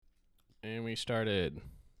And we started.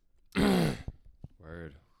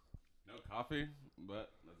 Word. No coffee,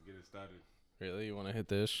 but let's get it started. Really? You want to hit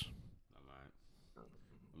this? Alright.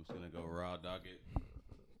 I'm just gonna go raw dog it.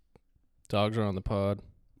 Dogs are on the pod.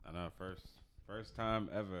 I know, first time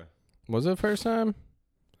ever. Was it first time?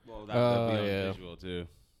 Well, that'll be on yeah. visual too.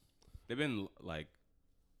 They've been like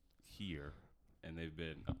here, and they've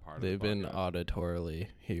been a part They've of the been podcast. auditorily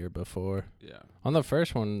here before. Yeah, On the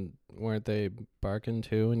first one, weren't they barking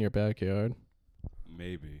too in your backyard?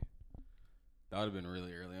 maybe. That would have been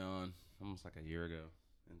really early on, almost like a year ago,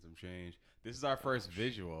 and some change. This is our first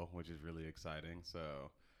visual, which is really exciting. So,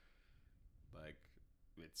 like,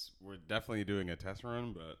 we're definitely doing a test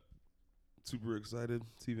run, but super excited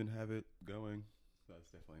to even have it going. That's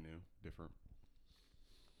definitely new, different.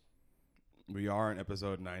 We are in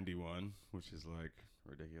episode 91, which is like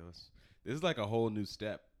ridiculous. This is like a whole new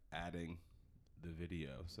step, adding the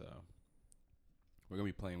video. So we're gonna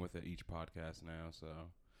be playing with it each podcast now. So,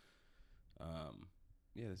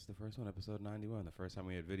 yeah, this is the first one, episode 91, the first time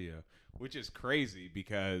we had video, which is crazy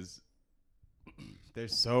because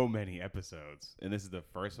there's so many episodes, and this is the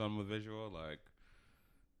first one with visual. Like,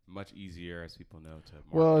 much easier, as people know, to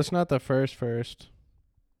market. Well, it's not the first.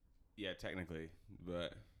 Yeah, technically,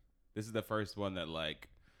 but this is the first one that like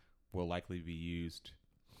will likely be used.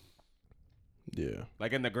 Yeah.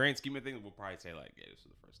 Like in the grand scheme of things, we'll probably say like, yeah, this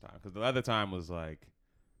is the first time, because the other time was like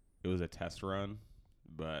it was a test run,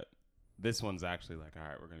 but this one's actually like, all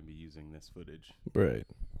right, we're gonna be using this footage. Right.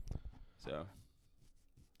 So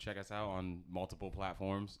check us out on multiple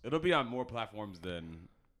platforms. It'll be on more platforms than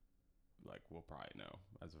like we'll probably know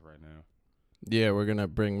as of right now. Yeah, we're gonna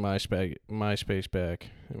bring MySpace back,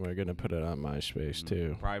 and we're gonna put it on MySpace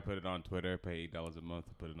too. Probably put it on Twitter. Pay $8 a month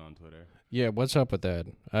to put it on Twitter. Yeah, what's up with that?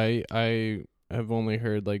 I have only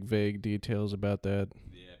heard like vague details about that.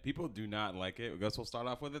 Yeah, people do not like it. I guess we'll start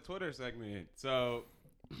off with a Twitter segment. So,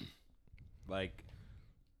 like,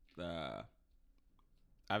 as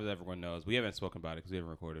everyone knows, we haven't spoken about it because we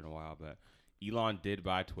haven't recorded in a while, but Elon did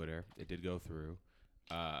buy Twitter. It did go through.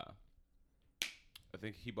 I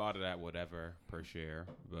think he bought it at whatever per share,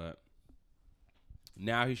 but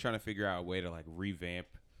now he's trying to figure out a way to like revamp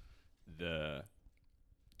the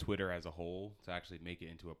Twitter as a whole to actually make it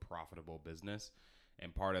into a profitable business.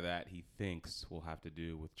 And part of that he thinks will have to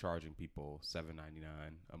do with charging people $7.99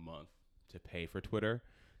 a month to pay for Twitter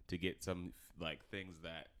to get some like things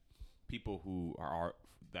that people who are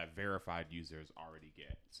that verified users already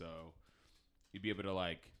get. So you'd be able to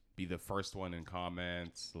like be the first one in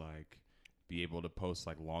comments, like be able to post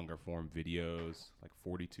like longer form videos, like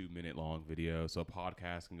 42-minute long videos, so a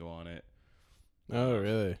podcast can go on it. Oh,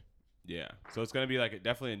 really? Yeah. So it's going to be like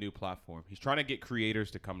definitely a new platform. He's trying to get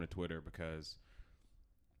creators to come to Twitter because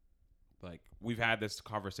like we've had this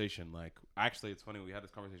conversation. Like actually it's funny. We had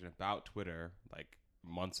this conversation about Twitter like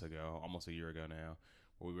months ago, almost a year ago now,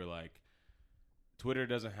 where we were like, Twitter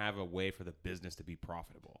doesn't have a way for the business to be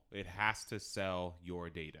profitable. It has to sell your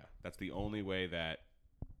data. That's the only way that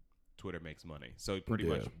Twitter makes money. So pretty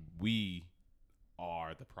much we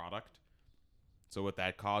are the product. So what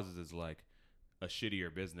that causes is like a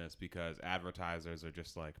shittier business because advertisers are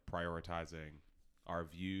just like prioritizing our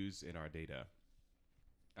views and our data,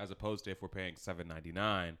 as opposed to if we're paying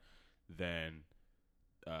 $7.99, then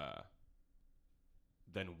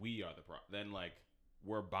we are the then like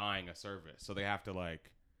we're buying a service, so they have to like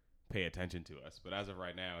pay attention to us. But as of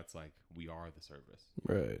right now, it's like we are the service.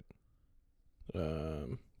 Right.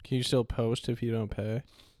 Can you still post if you don't pay?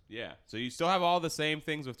 Yeah. So you still have all the same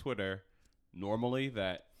things with Twitter normally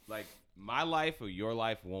that like my life or your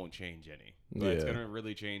life won't change any. But it's going to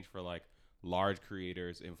really change for like large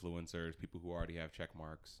creators, influencers, people who already have check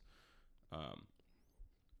marks.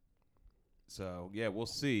 So, yeah, we'll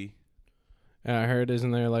see. And I heard,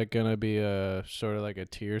 isn't there like going to be a sort of like a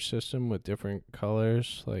tier system with different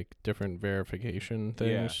colors, like different verification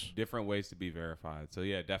things? Yeah, different ways to be verified. So,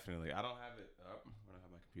 yeah, definitely. I don't have it up. I don't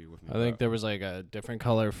have my computer with me. I think there was like a different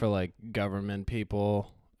color for like government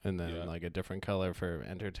people, and then like a different color for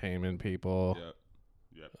entertainment people.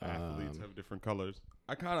 Yep. Athletes have different colors.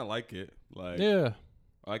 I kind of like it. Like, yeah.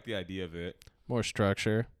 I like the idea of it. More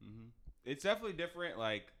structure. Mm-hmm. It's definitely different.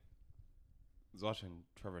 Like, I was watching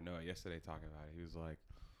Trevor Noah yesterday talking about it. He was like,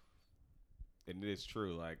 and it is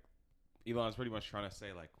true. Like, Elon's pretty much trying to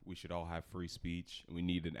say like we should all have free speech. And we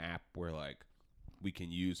need an app where like we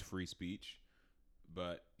can use free speech.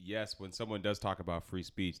 But yes, when someone does talk about free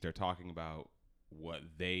speech, they're talking about what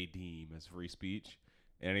they deem as free speech.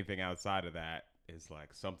 And anything outside of that is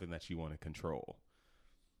like something that you want to control.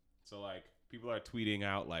 So like people are tweeting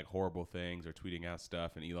out like horrible things or tweeting out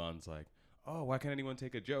stuff, and Elon's like, oh, why can't anyone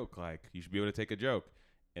take a joke? Like, you should be able to take a joke.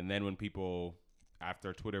 And then when people,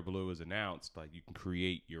 after Twitter Blue was announced, like you can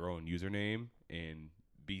create your own username and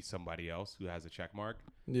be somebody else who has a check mark.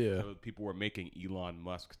 Yeah. So people were making Elon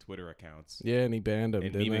Musk Twitter accounts Yeah, and he banned him,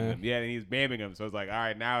 and didn't memeing he? them. Yeah, and he's bamming them. So it's like, all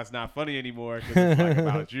right, now it's not funny anymore because it's like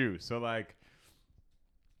about you. So like,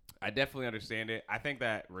 I definitely understand it. I think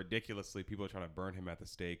that ridiculously people are trying to burn him at the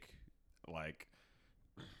stake. Like,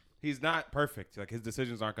 he's not perfect. Like his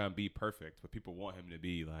decisions aren't gonna be perfect, but people want him to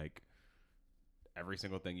be like every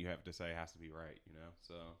single thing you have to say has to be right, you know?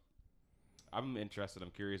 So I'm interested.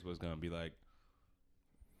 I'm curious what it's going to be like.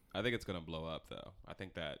 I think it's going to blow up, though. I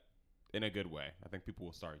think that in a good way. I think people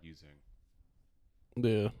will start using.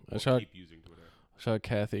 Yeah. Keep using Twitter. I saw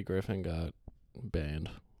Kathy Griffin got banned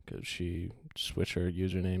because she switched her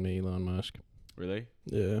username to Elon Musk. Really?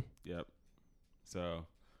 Yeah. Yep. So,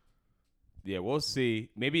 yeah, we'll see.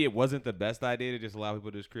 Maybe it wasn't the best idea to just allow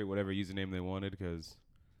people to just create whatever username they wanted because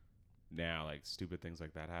now, like, stupid things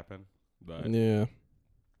like that happen. But yeah.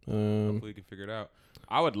 hopefully we can figure it out.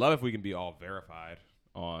 I would love if we can be all verified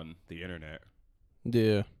on the internet.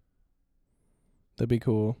 Yeah. That'd be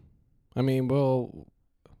cool. I mean, well,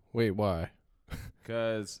 wait, why?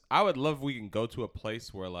 Because I would love if we can go to a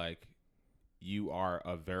place where, like, you are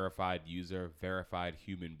a verified user, verified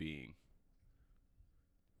human being.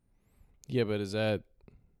 Yeah, but is that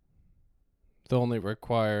the only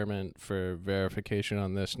requirement for verification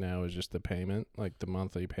on this now is just the payment, like the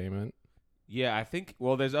monthly payment? Yeah, I think,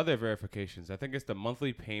 well, there's other verifications. I think it's the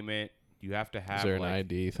monthly payment. You have to have, Is there an like,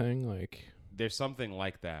 ID thing? Like, there's something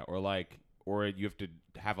like that. Or you have to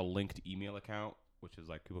have a linked email account, which is,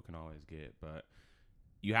 like, people can always get. But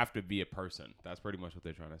you have to be a person. That's pretty much what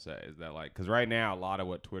they're trying to say. Is that, like, because right now, a lot of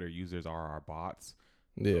what Twitter users are bots.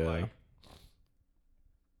 yeah. So, like,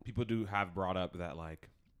 people do have brought up that, like,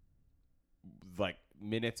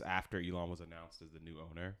 minutes after Elon was announced as the new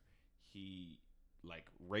owner, he, like,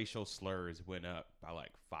 racial slurs went up by,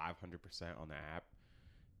 like, 500% on the app.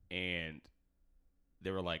 And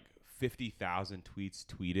there were, like, 50,000 tweets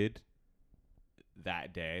tweeted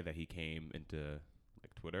that day that he came into,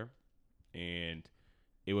 like, Twitter. And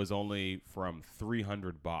it was only from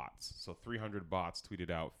 300 bots. So 300 bots tweeted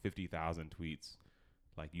out 50,000 tweets,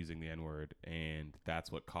 like, using the N-word. And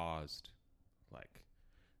that's what caused, like,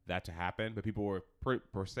 that to happen. But people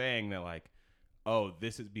were saying that, like, oh,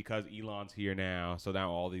 this is because Elon's here now, so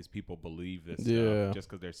now all these people believe this stuff just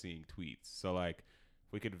because they're seeing tweets. So, like,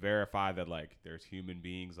 if we could verify that, like, there's human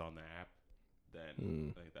beings on the app,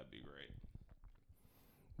 then I think that'd be great.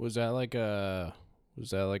 Was that like a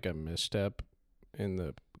misstep in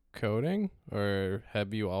the coding, or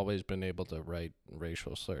have you always been able to write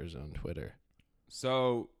racial slurs on Twitter?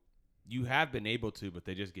 So you have been able to, but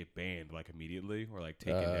they just get banned, like, immediately or, like,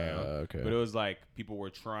 taken down. Okay. But it was like people were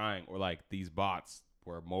trying, or, like, these bots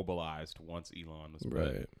were mobilized once Elon was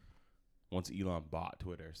right. Once Elon bought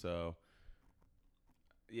Twitter. So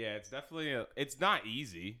yeah, it's definitely it's not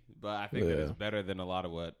easy, but I think that it's better than a lot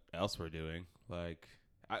of what else we're doing. Like,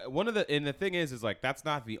 the thing is like, that's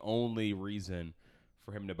not the only reason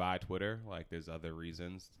for him to buy Twitter. Like, there's other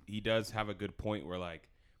reasons. He does have a good point where, like,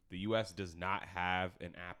 the U.S. does not have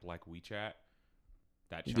an app like WeChat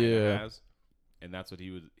that China has, and that's what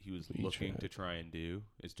he was WeChat. Looking to try and do,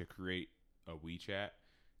 is to create a WeChat.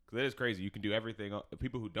 Because it is crazy. You can do everything.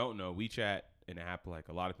 People who don't know, WeChat, an app, like,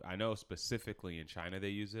 a lot of, I know specifically in China they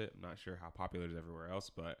use it. I'm not sure how popular it is everywhere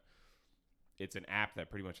else, but it's an app that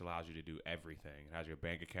pretty much allows you to do everything. It has your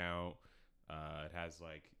bank account. It has,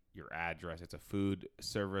 like, your address. It's a food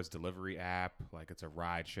service delivery app. Like, it's a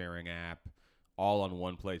ride sharing app, all on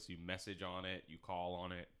one place. You message on it, you call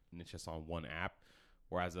on it, and it's just on one app.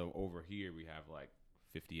 Whereas over here, we have, like,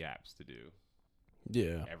 50 apps to do.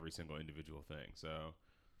 Yeah. Every single individual thing. So,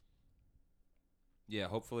 yeah,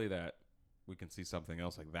 hopefully that we can see something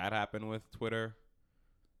else like that happen with Twitter.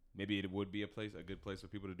 Maybe it would be a good place for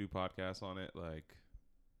people to do podcasts on it. Like,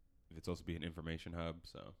 if it's supposed to be an information hub.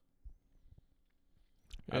 So,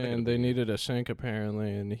 and they needed a sink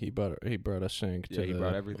apparently, and he brought a sink to he the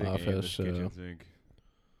brought everything office. In the kitchen sink,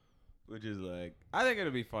 which is, like, I think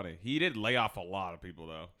it'll be funny. He did lay off a lot of people,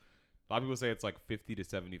 though. A lot of people say it's like 50 to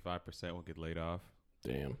 75% will get laid off.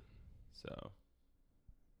 Damn. So,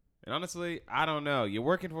 and honestly, I don't know. You're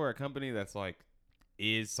working for a company that's, like,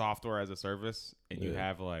 is software as a service, and you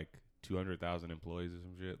have, like, 200,000 employees or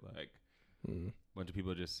some shit. Like, a bunch of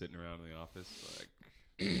people just sitting around in the office.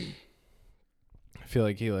 Like, I feel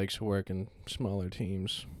like he likes to work in smaller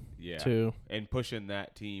teams. Yeah. Too. And pushing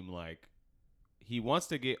that team, like, he wants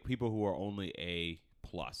to get people who are only A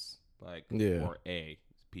plus, like, or A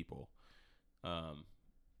people.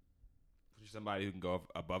 Somebody who can go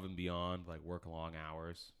above and beyond, like, work long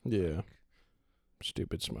hours. Yeah. Like,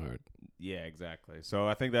 Stupid smart. Yeah, exactly. So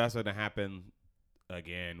I think that's going to happen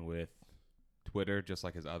again with Twitter, just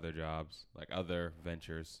like his other jobs, like other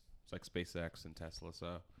ventures. It's like SpaceX and Tesla.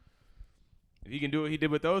 So if he can do what he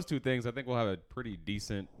did with those two things, I think we'll have a pretty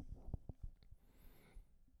decent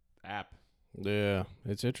app. Yeah,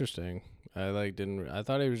 it's interesting. I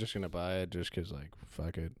thought he was just gonna buy it just 'cause like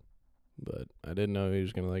fuck it, but I didn't know he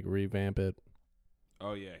was gonna like revamp it.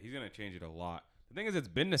 Oh yeah, he's gonna change it a lot. The thing is, it's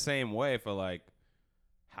been the same way for like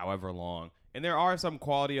however long, and there are some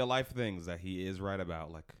quality of life things that he is right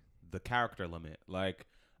about, like the character limit. Like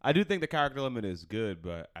I do think the character limit is good,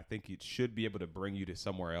 but I think it should be able to bring you to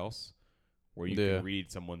somewhere else where you Yeah. can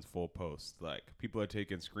read someone's full post. Like people are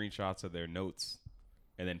taking screenshots of their notes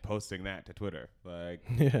and then posting that to Twitter.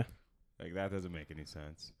 Yeah. Like that doesn't make any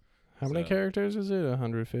sense. How many So- characters is it?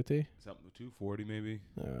 150. Something 240 maybe.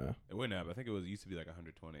 Uh, It wouldn't have. I think it used to be like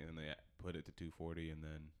 120, and then they put it to 240, and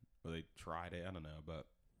then they tried it. I don't know, but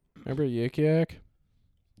remember Yik Yak?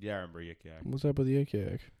 yeah, I remember Yik Yak. What's up with Yik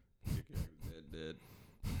Yak? Yik Yak dead.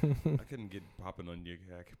 I couldn't get popping on Yik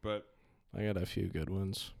Yak, but I got a few good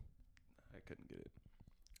ones. I couldn't get it.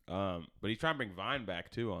 But he's trying to bring Vine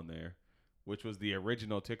back too on there, which was the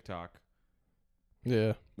original TikTok.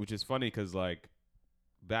 Yeah. Which is funny because like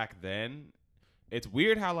back then, it's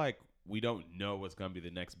weird how like we don't know what's gonna be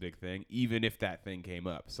the next big thing, even if that thing came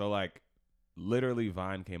up. So like, literally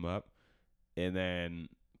Vine came up, and then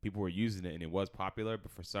people were using it, and it was popular.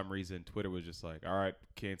 But for some reason, Twitter was just like, "All right,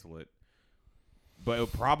 cancel it." But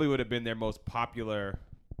it probably would have been their most popular.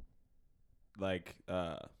 Like,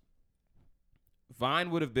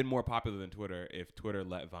 Vine would have been more popular than Twitter if Twitter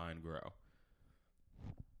let Vine grow.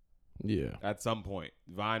 Yeah. At some point,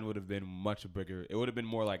 Vine would have been much bigger. It would have been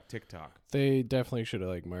more like TikTok. They definitely should have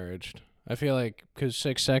like merged. I feel like because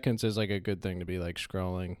 6 seconds is like a good thing to be like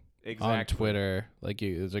scrolling on Twitter. Like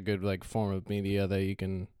it's a good like form of media that you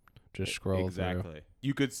can just scroll Exactly. through.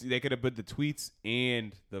 You could see they could have put the tweets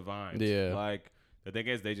and the Vines. Yeah. Like the thing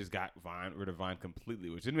is, they just got rid of Vine completely,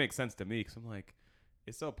 which didn't make sense to me because I'm like,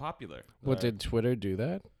 it's so popular. What Like, did Twitter do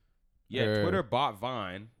that? Yeah, or- Twitter bought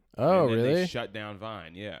Vine. Oh, and then really? They shut down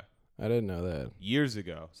Vine. Yeah, I didn't know that. years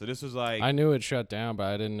ago. So this was like, I knew it shut down, but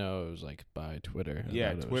I didn't know it was like by Twitter. I yeah,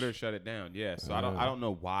 thought it was- Twitter shut it down. Yeah, so I don't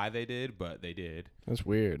know why they did, but they did. That's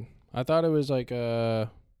weird. I thought it was like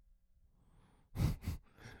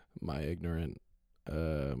my ignorant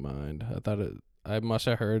mind. I must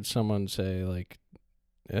have heard someone say like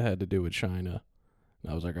it had to do with China.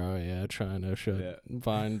 And I was like, oh yeah, China shut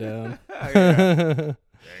Vine down. Yeah.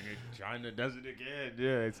 Dang it, China does it again.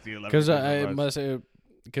 Yeah, it's the 11th.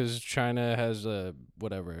 Because China has a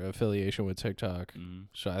affiliation with TikTok. Mm-hmm.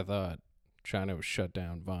 So I thought China would shut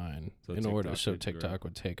down Vine So in order TikTok so could grow. TikTok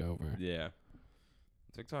would take over. Yeah.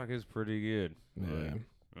 TikTok is pretty good. Yeah. Like,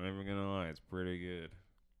 I'm never gonna lie, it's pretty good.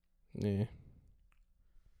 Yeah.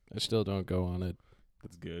 I still don't go on it.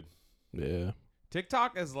 That's good. Yeah.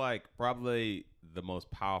 TikTok is like probably the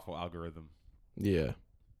most powerful algorithm Yeah.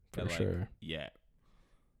 For that, like, sure. yet.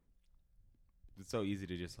 It's so easy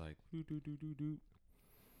to just like do.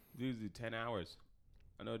 Dudes do 10 hours.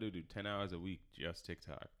 I know dude do 10 hours a week just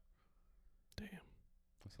TikTok. Damn.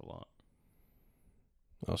 That's a lot.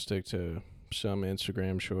 I'll stick to some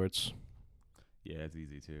Instagram shorts. Yeah, it's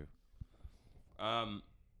easy too. It's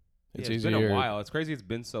It's been easier. a while. It's crazy. It's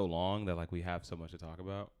been so long that like we have so much to talk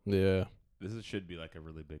about. Yeah. Should be like a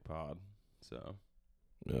really big pod. So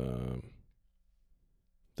There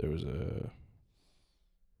was there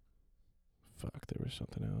was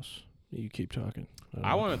something else. You keep talking.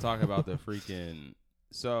 I want to talk about the freaking.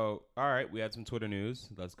 So, all right, we had some Twitter news.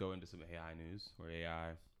 Let's go into some AI news or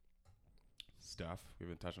AI stuff. We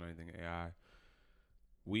haven't touched on anything AI.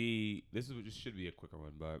 This should be a quicker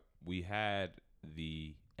one, but we had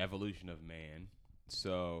the evolution of man.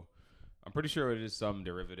 So, I'm pretty sure it is some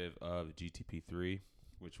derivative of GTP3,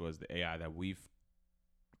 which was the AI that we've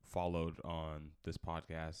followed on this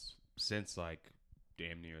podcast since like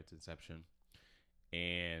damn near its inception.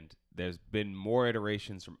 And there's been more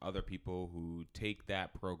iterations from other people who take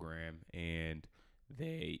that program and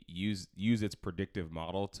they use its predictive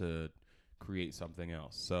model to create something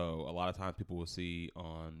else. So a lot of times people will see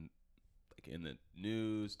on like in the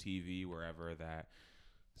news, TV, wherever, that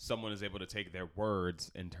someone is able to take their words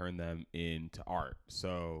and turn them into art.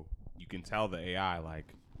 So you can tell the AI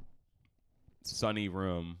like sunny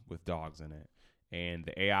room with dogs in it, and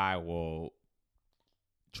the AI will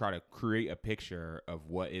try to create a picture of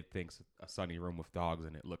what it thinks a sunny room with dogs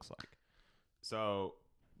in it looks like. So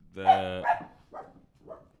the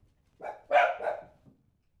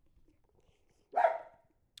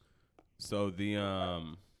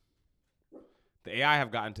the AI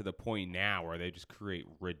have gotten to the point now where they just create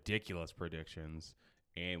ridiculous predictions.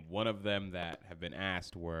 And one of them that have been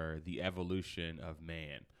asked were the evolution of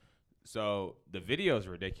man. So the video is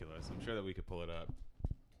ridiculous. I'm sure that we could pull it up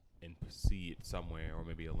and see it somewhere, or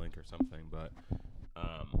maybe a link or something. But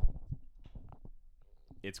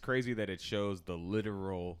it's crazy that it shows the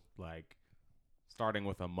literal, like, starting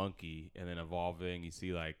with a monkey and then evolving. You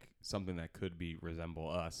see, like, something that could be resemble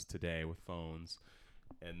us today with phones.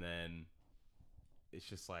 And then it's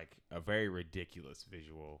just, like, a very ridiculous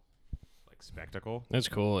visual, like, spectacle. That's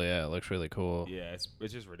cool. Yeah, it looks really cool. Yeah, it's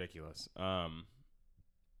just ridiculous.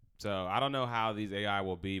 So I don't know how these AI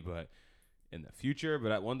will be, but in the future.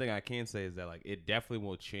 But one thing I can say is that, like, it definitely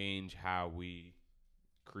will change how we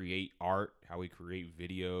create art, how we create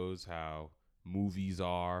videos, how movies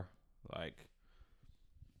are. Like,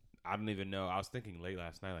 I don't even know. I was thinking late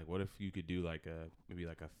last night, like, what if you could do like maybe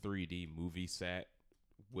a 3D movie set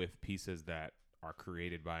with pieces that are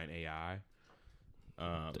created by an AI?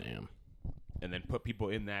 Damn. And then put people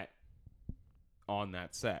in that, on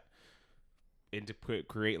that set, and to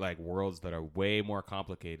create like worlds that are way more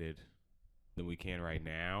complicated than we can right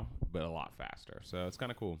now, but a lot faster. So it's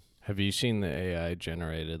kind of cool. Have you seen the AI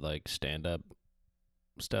generated like stand-up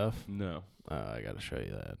stuff? No. I gotta show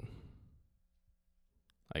you that.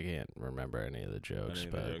 I can't remember any of the jokes,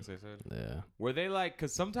 but the jokes they said? Yeah. Were they like?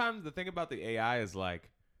 Because sometimes the thing about the AI is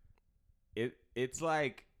like, it's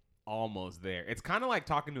like almost there. It's kind of like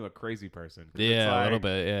talking to a crazy person. Yeah, like, a little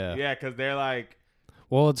bit. Yeah. Yeah, because they're like.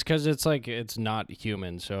 Well, it's because it's like it's not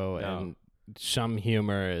human. So No. and some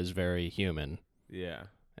humor is very human. Yeah.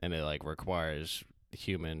 And it like requires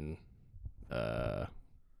human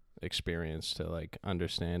experience to like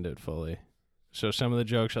understand it fully. So some of the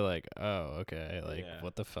jokes are like, oh, okay, like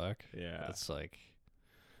what the fuck? Yeah. It's like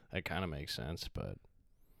that kind of makes sense, but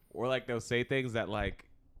or like they'll say things that like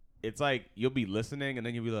it's like you'll be listening and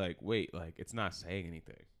then you'll be like, wait, like it's not saying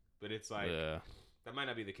anything. But it's like that might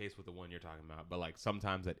not be the case with the one you're talking about, but like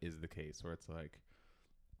sometimes that is the case where it's like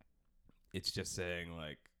it's just saying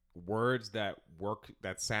like words that work,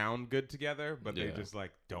 that sound good together, but they just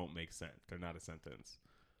like don't make sense. They're not a sentence.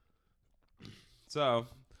 So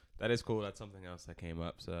that is cool. That's something else that came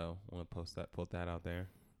up. So I want to put that out there.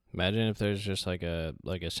 Imagine if there's just like a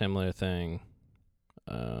similar thing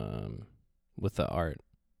with the art,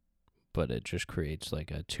 but it just creates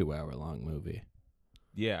like a 2-hour-long movie.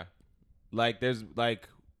 Yeah. Like there's like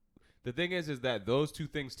the thing is that those two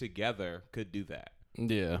things together could do that.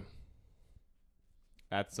 Yeah.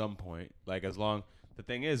 At some point, like as long the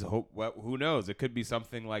thing is, who knows? It could be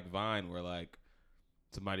something like Vine, where like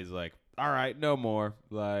somebody's like, "All right, no more.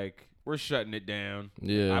 Like we're shutting it down.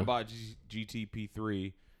 Yeah, I bought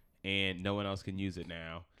GTP3, and no one else can use it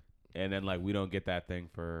now." And then like we don't get that thing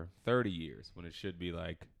for 30 years when it should be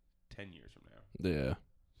like 10 years from now. Yeah.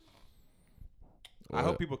 I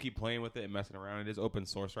hope people keep playing with it and messing around. It is open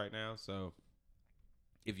source right now, so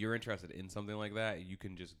if you're interested in something like that, you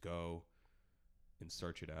can just go and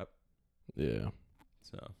search it up. Yeah.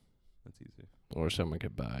 So that's easy. Or someone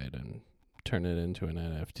could buy it and turn it into an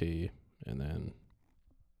NFT, and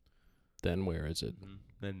then where is it? Mm-hmm.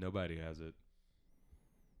 Then nobody has it.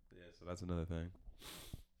 Yeah, so that's another thing.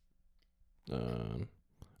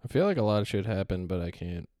 I feel like a lot of shit happened, but I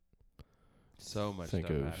can't. So much think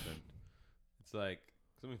stuff of happened. It's like,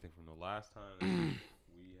 let me think from the last time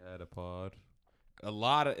we had a pod. A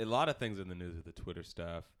lot of things in the news with the Twitter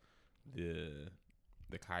stuff. The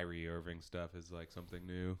Kyrie Irving stuff is like something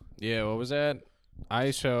new. Yeah, what was that?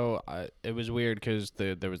 It was weird because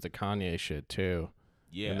there was the Kanye shit too.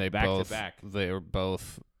 Yeah, and they back both, to back. They were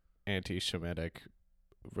both anti-Semitic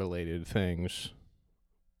related things.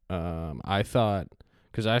 I thought,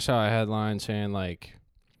 because I saw a headline saying like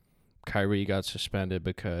Kyrie got suspended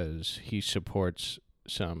because he supports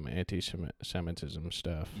some anti-Semitism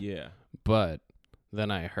stuff. Yeah. But then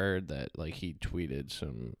I heard that like he tweeted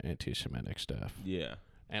some anti-Semitic stuff. Yeah.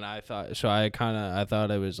 And I thought, so I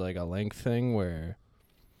thought it was like a length thing where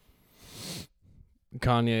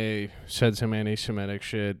Kanye said some anti-Semitic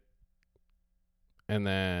shit, and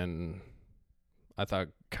then I thought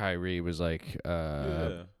Kyrie was like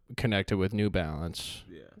connected with New Balance.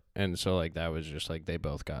 Yeah. And so like that was just like they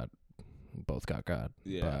both got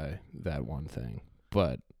by that one thing.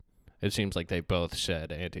 But it seems like they both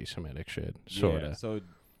said anti-Semitic shit, sort of. Yeah, so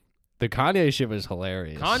the Kanye shit was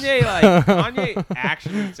hilarious. Kanye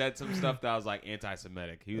actually said some stuff that was like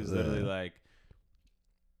anti-Semitic. He was literally like,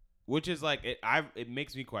 which is like it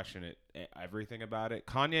makes me question everything about it.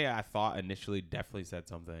 Kanye, I thought initially definitely said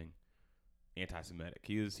something anti-Semitic.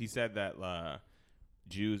 He said that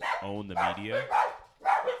Jews own the media.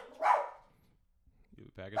 You have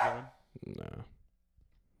a package coming? No.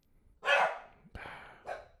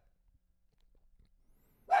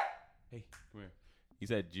 Hey, come here. He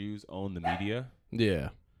said Jews own the media. Yeah.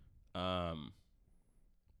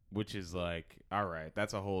 Which is like, all right,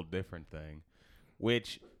 that's a whole different thing.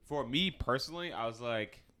 Which, for me personally, I was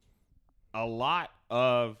like, a lot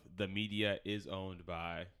of the media is owned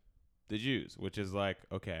by the Jews, which is like,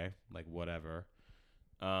 okay, like whatever.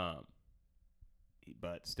 But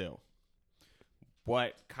still.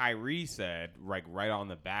 What Kyrie said, like right on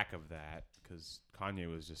the back of that, because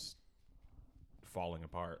Kanye was just falling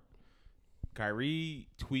apart. Kyrie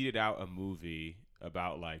tweeted out a movie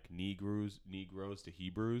about like Negroes to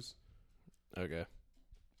Hebrews. Okay.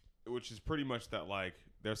 Which is pretty much that like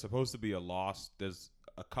there's supposed to be there's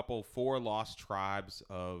a couple 4 lost tribes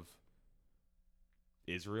of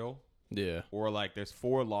Israel. Yeah. Or like there's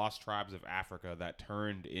 4 lost tribes of Africa that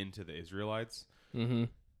turned into the Israelites. Mm-hmm.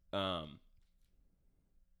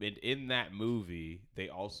 And in that movie, they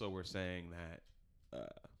also were saying that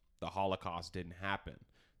the Holocaust didn't happen.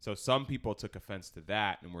 So some people took offense to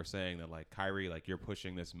that and were saying that, like, Kyrie, like, you're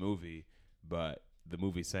pushing this movie, but the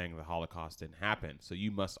movie's saying the Holocaust didn't happen. So you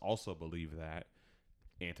must also believe that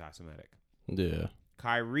anti-Semitic. Yeah.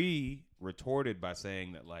 Kyrie retorted by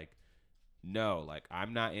saying that, like, no, like,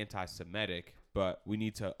 I'm not anti-Semitic, but we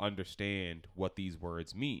need to understand what these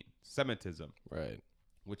words mean. Semitism. Right.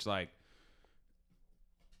 Which, like,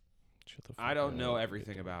 I don't know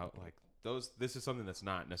everything about, like, this is something that's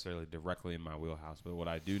not necessarily directly in my wheelhouse, but what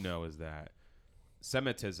I do know is that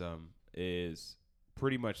Semitism is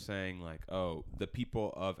pretty much saying like, oh, the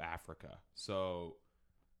people of Africa. So,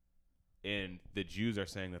 and the Jews are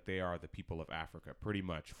saying that they are the people of Africa, pretty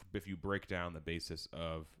much, if you break down the basis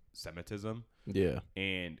of Semitism. Yeah.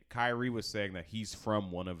 And Kyrie was saying that he's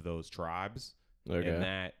from one of those tribes, Okay. and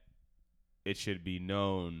that it should be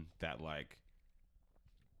known that, like,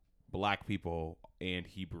 black people and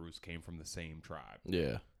Hebrews came from the same tribe.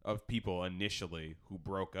 Yeah. Of people initially who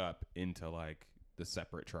broke up into like the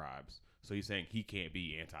separate tribes. So he's saying he can't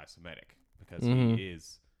be anti-Semitic because he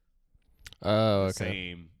is the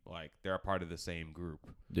same, like they're a part of the same group.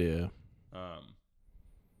 Yeah.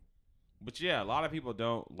 But yeah, a lot of people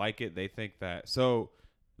don't like it. They think that, so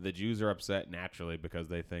the Jews are upset naturally because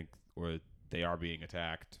they think, or they are being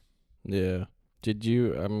attacked. Yeah.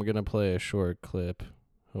 I'm going to play a short clip.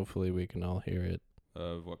 Hopefully we can all hear it.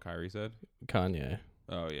 Of what Kyrie said? Kanye.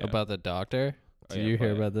 Oh, yeah. About the doctor? Did you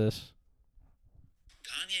hear about this?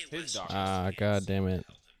 Kanye His West doctor. God damn it.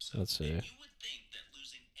 Let's see. You would think that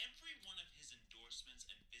losing every one of his endorsements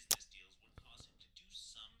and business deals would cause him to do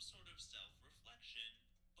some sort of self-reflection,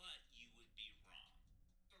 but you would be wrong.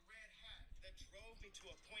 The red hat that drove me to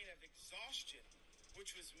a point of exhaustion,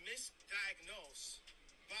 which was misdiagnosed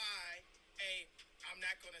by I'm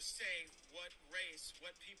not going to say what race,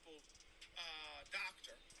 what people,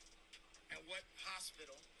 doctor, and what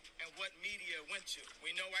hospital, and what media went to. We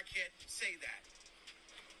know I can't say that.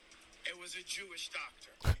 It was a Jewish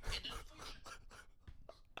doctor.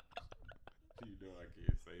 You know I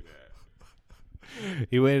can't say that.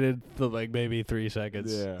 He waited for like maybe 3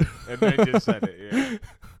 seconds. Yeah. And then just said it, yeah.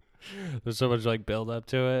 There's so much like build up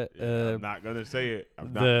to it. Yeah, I'm not gonna say it.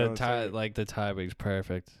 The timing's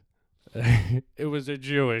perfect. It was a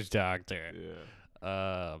Jewish doctor. Yeah.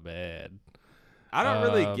 Oh man. I don't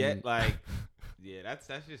really get like, yeah, that's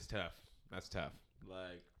just tough. That's tough.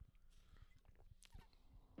 Like,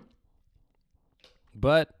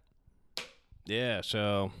 but yeah,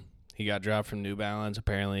 so he got dropped from New Balance.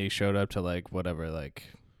 Apparently, he showed up to like whatever, like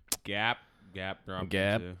Gap dropped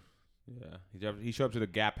Gap. him too. He showed up to the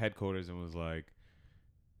Gap headquarters and was like,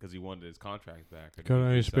 because he wanted his contract back. Got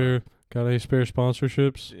any spare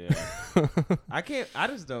sponsorships? Yeah. I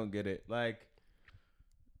just don't get it. Like,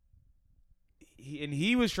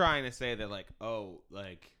 he was trying to say that, like, oh,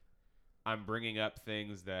 like, I'm bringing up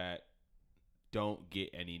things that don't get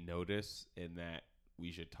any notice and that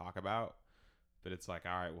we should talk about. But it's like,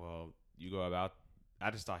 all right, well, you go about.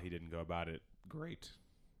 I just thought he didn't go about it great.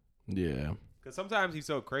 Yeah. Because sometimes he's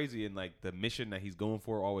so crazy and, like, the mission that he's going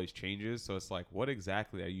for always changes. So it's like, what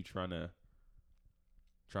exactly are you trying to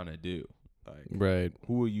do? Like, Right.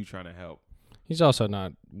 Who are you trying to help? He's also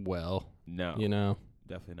not well. No. You know?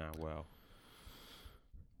 Definitely not well.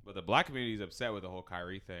 But the black community is upset with the whole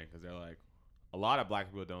Kyrie thing because they're like, a lot of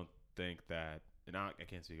black people don't think that, and I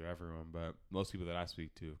can't speak for everyone, but most people that I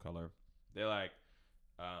speak to of color, they're like,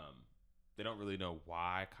 they don't really know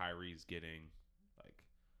why Kyrie's getting like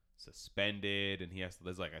suspended, and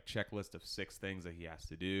there's like a checklist of 6 things that he has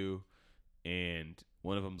to do, and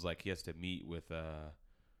one of them's like he has to meet with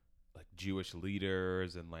like Jewish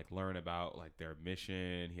leaders and like learn about like their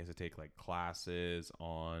mission. He has to take like classes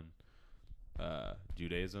on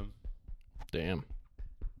Judaism. Damn.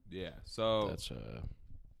 Yeah. So that's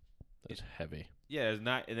heavy. yeah, there's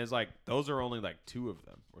not, and there's like those are only like 2 of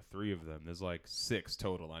them or 3 of them. There's like 6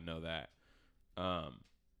 total. I know that.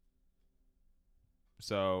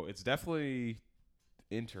 So it's definitely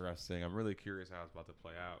interesting. I'm really curious how it's about to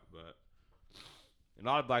play out, but a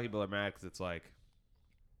lot of black people are mad because it's like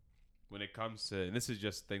when it comes to, and this is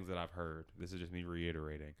just things that I've heard. This is just me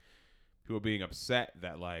reiterating. People being upset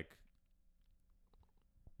that like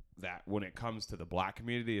that when it comes to the black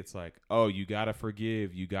community, it's like, oh, you gotta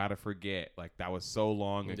forgive, you gotta forget. Like that was so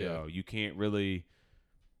long ago. You can't really,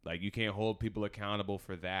 like, you can't hold people accountable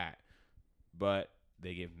for that. But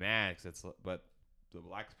they get mad but the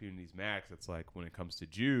black community's mad 'cause it's like when it comes to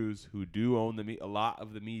Jews who do own a lot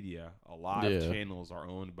of the media, a lot of channels are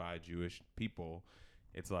owned by Jewish people.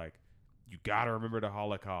 It's like, you gotta remember the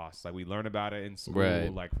Holocaust. Like we learn about it in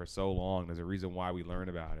school, like for so long. There's a reason why we learn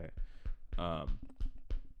about it.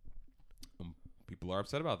 People are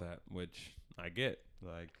upset about that, which I get.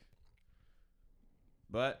 Like,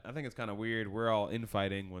 but I think it's kind of weird. We're all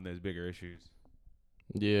infighting when there's bigger issues.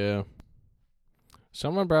 Yeah.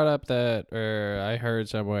 Someone brought up that, or I heard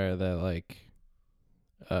somewhere that like,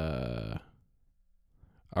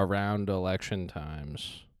 around election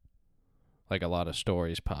times, like a lot of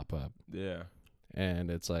stories pop up. Yeah.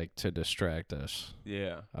 And it's like to distract us.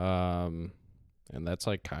 Yeah. And that's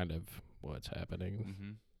like kind of what's happening.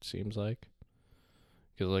 Mm-hmm. Seems like.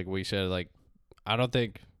 Because like we said, like, I don't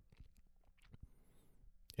think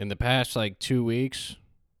in the past like 2 weeks,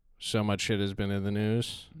 so much shit has been in the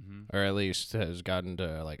news, or at least has gotten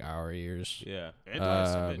to like our ears. Yeah.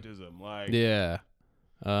 Anti-Semitism, like. Yeah.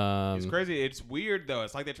 It's crazy. It's weird though.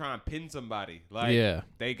 It's like they're trying to pin somebody. Like,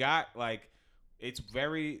 they got like, it's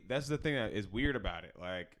very. That's the thing that is weird about it.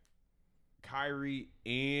 Like, Kyrie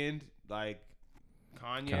and like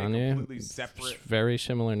Kanye. Completely separate. Very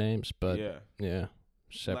similar names, but yeah.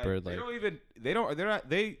 Separate. Like,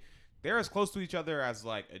 they're as close to each other as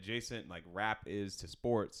like adjacent like rap is to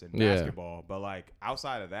sports and basketball. But like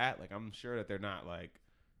outside of that, like I'm sure that they're not like,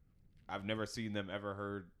 I've never seen them ever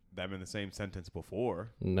heard them in the same sentence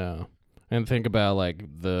before. No. And think about like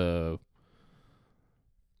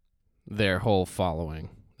their whole following.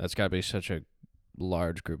 That's got to be such a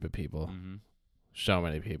large group of people. Mm-hmm. So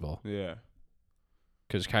many people. Yeah.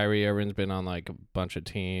 Because Kyrie Irving's been on like a bunch of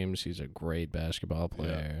teams. He's a great basketball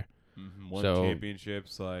player. Yeah. Mm-hmm. Won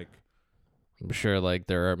championships. Like, I'm sure like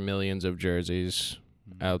there are millions of jerseys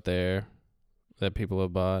out there that people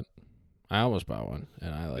have bought. I almost bought one,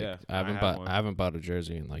 and I haven't bought a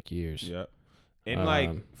jersey in like years. Yeah. And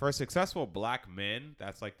like for successful black men,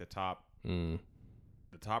 that's like the top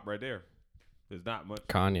right there. There's not much.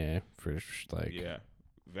 Kanye for like. Yeah.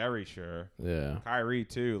 Very sure. Yeah. Kyrie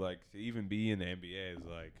too. Like to even be in the NBA is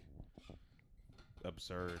like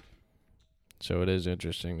absurd. So it is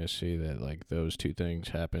interesting to see that like those two things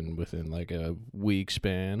happen within like a week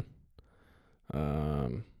span.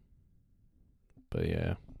 But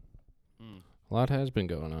yeah, a lot has been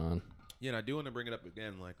going on. Yeah, and I do want to bring it up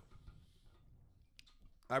again. Like,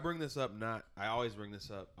 I always bring this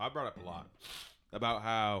up. I brought up a lot about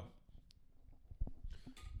how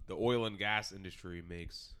the oil and gas industry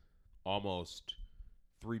makes almost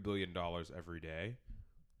 $3 billion every day,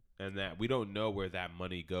 and that we don't know where that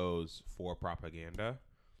money goes for propaganda.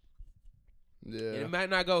 Yeah. And it might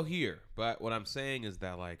not go here, but what I'm saying is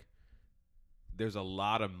that, like, there's a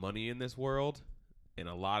lot of money in this world and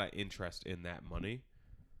a lot of interest in that money.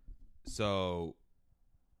 So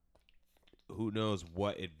who knows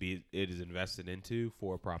what it is invested into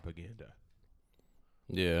for propaganda.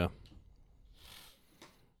 Yeah.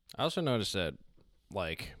 I also noticed that,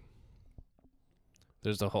 like,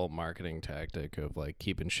 there's the whole marketing tactic of, like,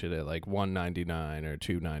 keeping shit at, like, $1.99 or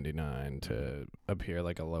 $2.99 to appear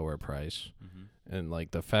like a lower price. Mm-hmm. And,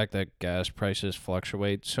 like, the fact that gas prices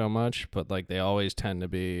fluctuate so much, but, like, they always tend to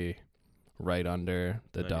be right under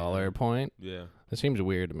the dollar point. Yeah. That seems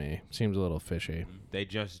weird to me. Seems a little fishy. They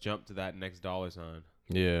just jump to that next dollar sign.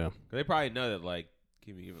 Yeah. They probably know that, like,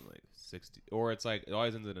 give me even, like, 60. Or it's, like, it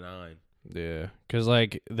always ends at a 9. Yeah, because,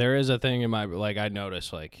 like, there is a thing in my, like, I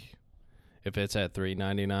notice, like, if it's at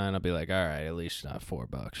 $3.99, I'll be like, all right, at least not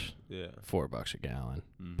 $4. Yeah. $4 a gallon.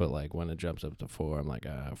 Mm-hmm. But, like, when it jumps up to $4, I'm like,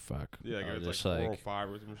 ah, fuck. Yeah, it's just like 405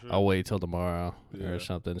 or some shit. I'll wait till tomorrow or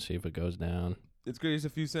something, see if it goes down. It's good. It's a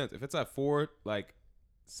few cents. If it's at $4, like,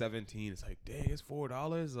 17, it's like, dang, it's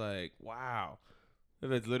 $4. Like, wow.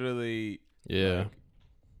 If it's literally like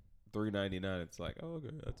 $3.99, it's like, oh,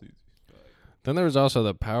 okay, that's easy. Then there was also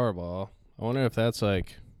the Powerball. I wonder if that's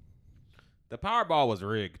like... The Powerball was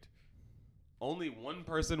rigged. Only one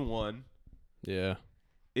person won. Yeah.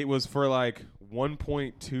 It was for like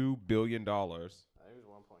 $1.2 billion. I think it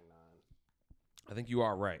was 1.9. I think you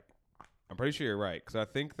are right. I'm pretty sure you're right. Because I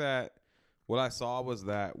think that what I saw was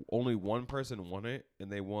that only one person won it, and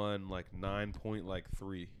they won like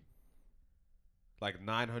 9.3. Like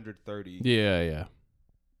 930 Yeah.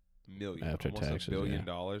 million. After almost taxes, $1 billion.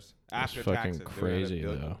 That's After fucking taxes. They were at crazy,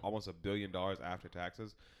 though. Almost $1 billion after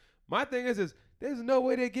taxes. My thing is there's no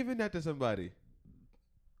way they're giving that to somebody.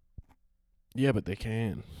 Yeah, but they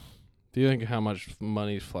can. Do you think how much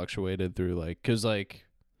money's fluctuated through, like, because, like,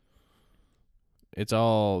 it's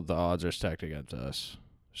all the odds are stacked against us,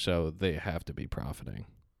 so they have to be profiting.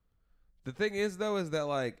 The thing is, though, is that,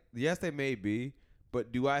 like, yes, they may be,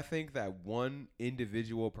 but do I think that one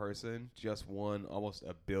individual person just won almost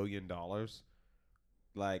 $1 billion?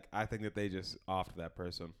 Like, I think that they just offed that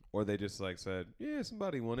person. Or they just, like, said, yeah,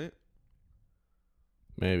 somebody won it.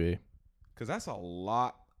 Maybe. Because that's a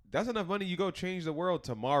lot. That's enough money. You go change the world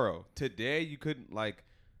tomorrow. Today, you couldn't, like,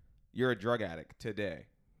 you're a drug addict today.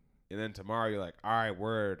 And then tomorrow, you're like, all right,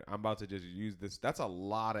 word, I'm about to just use this. That's a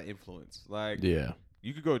lot of influence. Like, Yeah.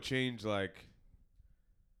 you could go change, like,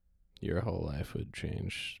 Your whole life would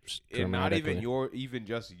change and not dramatically. even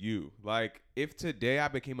just you. Like, if today I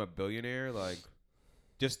became a billionaire, like,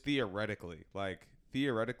 just theoretically,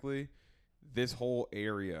 this whole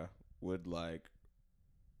area would, like,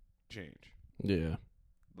 change. Yeah.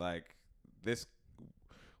 Like, this,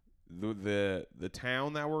 the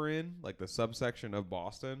town that we're in, like, the subsection of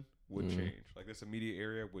Boston would change. Like, this immediate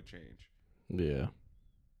area would change. Yeah.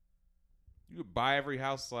 You could buy every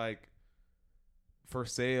house, like, for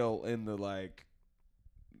sale in the, like,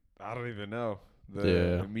 I don't even know.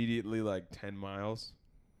 Immediately, like, 10 miles.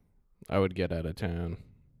 I would get out of town,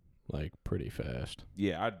 like, pretty fast.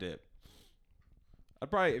 Yeah, I'd dip. I'd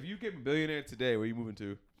probably, if you get a billionaire today, where you moving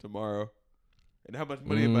to tomorrow? And how much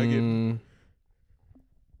money am I getting?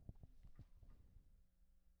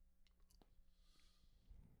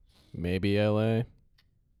 Maybe LA.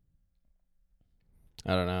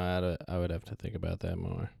 I don't know. I would have to think about that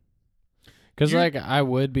more. Because, like, I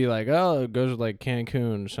would be like, oh, it goes to, like,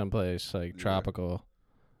 Cancun, someplace, like, tropical.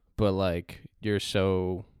 But, like, you're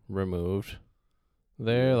so removed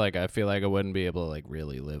there. Like, I feel like I wouldn't be able to, like,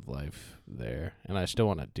 really live life there. And I still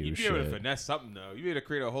want to do You'd be shit. able to finesse something, though. You'd be able to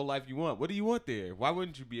create a whole life you want. What do you want there? Why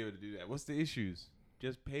wouldn't you be able to do that? What's the issues?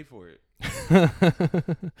 Just pay for it.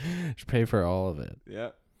 Just pay for all of it. Yeah.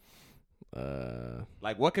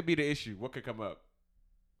 Like, what could be the issue? What could come up?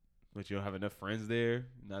 But you don't have enough friends there?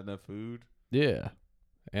 Not enough food? Yeah.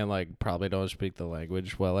 And, like, probably don't speak the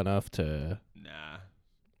language well enough to... Nah.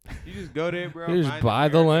 You just go there, bro. You just buy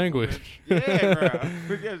the language. Yeah, bro.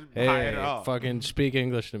 Just buy it Hey, all. fucking speak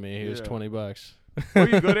English to me. Here's Yeah. $20. Or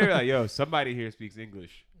you go there like, yo, somebody here speaks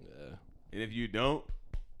English. Yeah. And if you don't,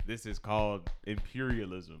 this is called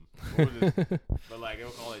imperialism. What was it? But, like, they'll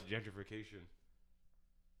call it gentrification.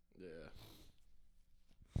 Yeah.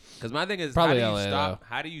 Because my thing is, Probably how do you LA, stop? though.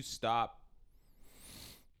 How do you stop?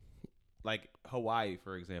 Like Hawaii,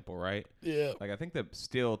 for example, right? Yeah. Like, I think that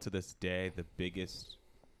still to this day, the biggest,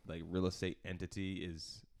 like, real estate entity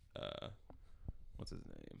is what's his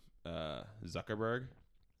name? Zuckerberg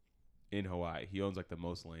in Hawaii. He owns, like, the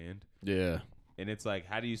most land. Yeah. And it's like,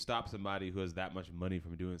 how do you stop somebody who has that much money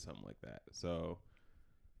from doing something like that? So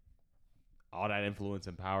all that influence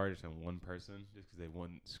and power just on one person, just because they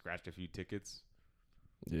scratched a few tickets.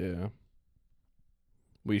 Yeah.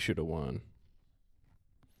 We should have won.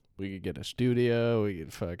 We could get a studio. We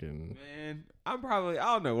could fucking... Man, I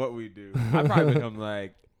don't know what we do. I'd probably become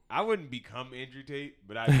like, I wouldn't become Andrew Tate,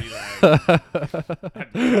 but I'd be like,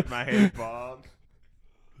 I'd get my head bald.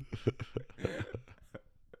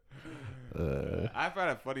 I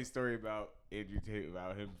found a funny story about Andrew Tate,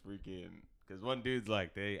 about him freaking, because one dude's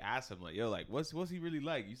like, they asked him, like, yo, like, what's he really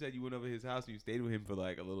like? You said you went over his house and you stayed with him for,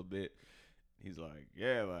 like, a little bit. He's like,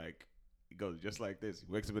 yeah, like, he goes just like this.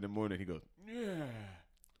 He wakes up in the morning, he goes, yeah,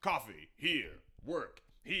 coffee, here, work,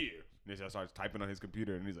 here. And then he starts typing on his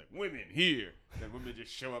computer, and he's like, women, here. And women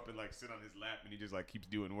just show up and, like, sit on his lap, and he just, like, keeps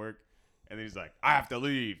doing work. And then he's like, I have to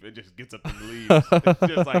leave. And just gets up and leaves.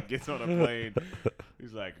 Just, like, gets on a plane.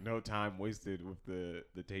 He's like, no time wasted with the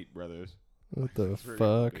Tate brothers. What the It's pretty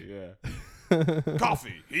fuck? funny, yeah.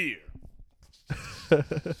 Coffee, here.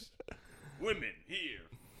 Women, here.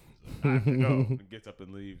 He's like, I have to go. And gets up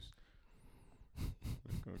and leaves.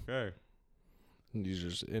 Okay. He's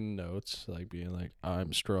just in notes, like, being like,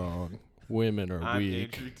 I'm strong. Women are I'm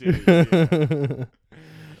weak. Andrew Tate, yeah.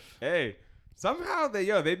 Hey, somehow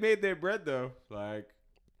they made their bread, though. Like,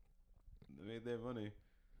 they made their money.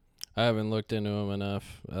 I haven't looked into him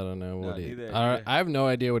enough. I don't know what No, he... neither. I have no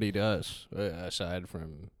idea what he does, aside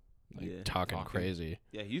from like talking crazy.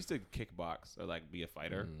 Yeah, he used to kickbox or like be a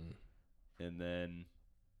fighter, Mm. and then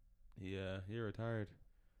he retired.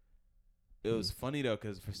 It was funny though,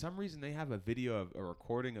 because for some reason they have a video of a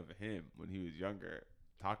recording of him when he was younger,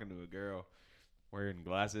 talking to a girl wearing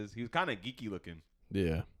glasses. He was kind of geeky looking.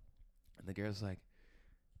 Yeah. And the girl's like,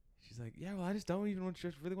 she's like, yeah, well, I just don't even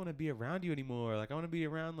really want to be around you anymore. Like, I want to be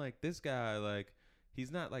around like this guy. Like,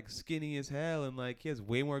 he's not like skinny as hell, and like he has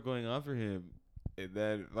way more going on for him. And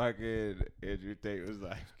then fucking Andrew Tate was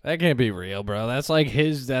like, That can't be real, bro. That's like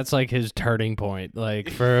his turning point, like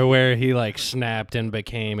for where he like snapped and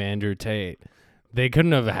became Andrew Tate. They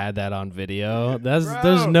couldn't have had that on video. There's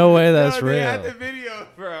no way that's real. They had the video,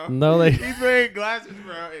 bro. No, he's wearing glasses,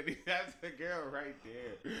 bro, and he has the girl right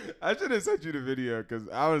there. I should have sent you the video because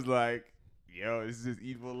I was like, yo, this is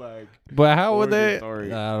evil. Like, But how would origin they?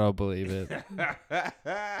 story. I don't believe it.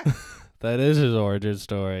 That is his origin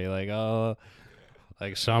story. Like, oh,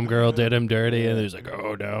 like some girl did him dirty, and he's like,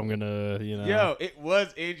 oh, now I'm gonna, Yo, it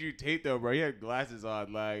was Andrew Tate though, bro. He had glasses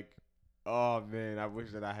on, like. Oh man, I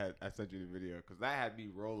wish that I sent you the video because that had me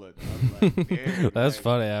rolling. I was like, damn, That's like,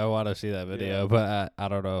 funny. I want to see that video, but I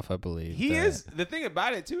don't know if I believe he that. is. The thing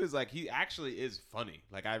about it too is like he actually is funny.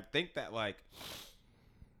 Like I think that like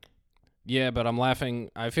Yeah, but I'm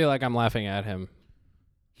laughing. I feel like I'm laughing at him.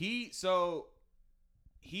 he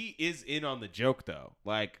is in on the joke though.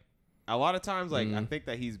 Like a lot of times, like I think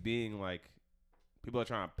that he's being like people are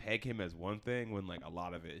trying to peg him as one thing when like a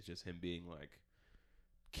lot of it is just him being like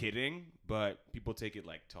kidding, but people take it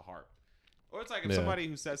like to heart. Or it's like if somebody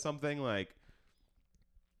who says something like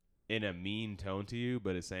in a mean tone to you,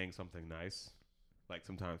 but is saying something nice. Like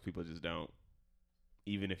sometimes people just don't.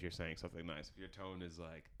 Even if you're saying something nice, if your tone is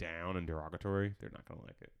like down and derogatory, they're not gonna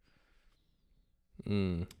like it.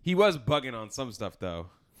 He was bugging on some stuff though.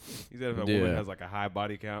 He said if a woman has like a high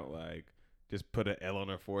body count, like just put an L on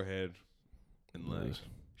her forehead, and like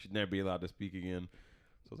she'd never be allowed to speak again.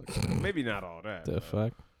 So I was like, maybe not all that. The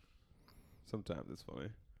fuck? Sometimes it's funny.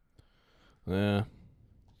 Yeah.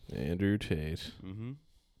 Andrew Tate.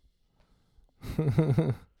 Mm-hmm.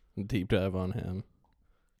 Deep dive on him.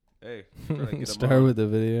 Hey, try to get him Start on. with the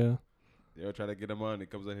video. Yo, try to get him on. He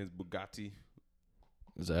comes on his Bugatti.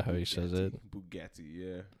 Is that how he says it? Bugatti,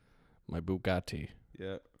 yeah. My Bugatti.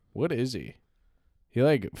 Yeah. What is he? He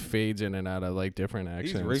like fades in and out of like different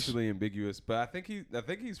accents. He's racially ambiguous, but I think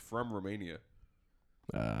he's from Romania.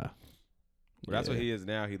 That's what he is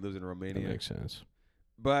now. He lives in Romania. That makes sense.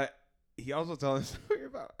 But he also telling a story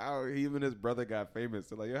about how him and his brother got famous.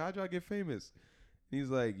 They're like, yo, how'd y'all get famous? And he's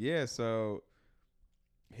like, yeah, so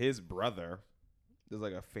his brother is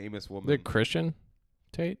like a famous woman. They're Christian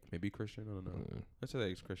Tate? Maybe Christian. I don't know. Let's say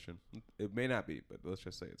he's Christian. It may not be, but let's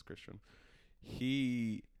just say it's Christian.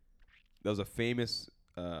 There was a famous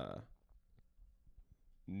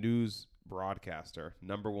news broadcaster,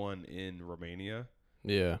 #1 in Romania.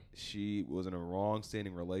 Yeah. She was in a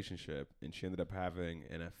wrong-standing relationship, and she ended up having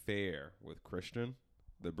an affair with Christian,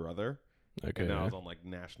 the brother. Okay. And that was on like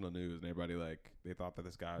national news, and everybody like they thought that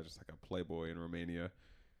this guy was just like a playboy in Romania.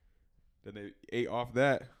 Then they ate off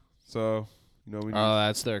that. So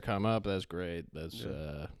that's their come up. That's great. That's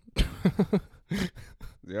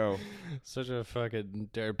yo, such a fucking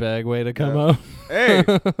dirtbag way to come up. Hey,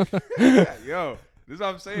 yo, this is what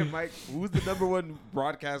I'm saying, Mike. Who's the #1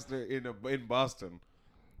 broadcaster in Boston?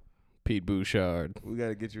 Pete Bouchard. We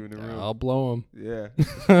gotta get you in the room. I'll blow him. Yeah.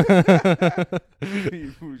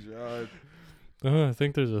 Pete Bouchard. Oh, I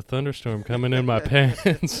think there's a thunderstorm coming in my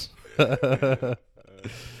pants. So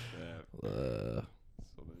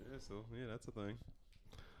that's a thing.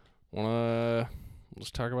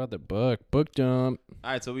 Let's talk about the book dump.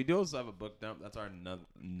 All right, so we do also have a book dump. That's our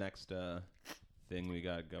next thing we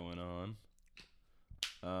got going on.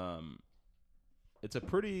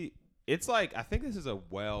 It's like I think this is a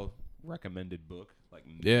well recommended book. Like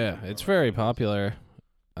yeah, it's very popular.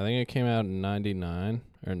 I think it came out in 99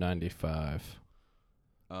 or 95.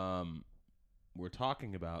 We're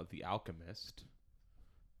talking about The Alchemist.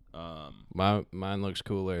 Mine looks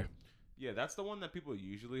cooler. Yeah, that's the one that people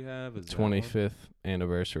usually have. Is 25th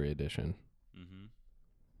anniversary edition. Mm-hmm.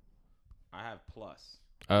 I have Plus.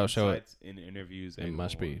 Oh, so Insights in interviews. it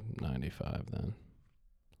must be 95 then.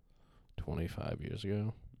 25 years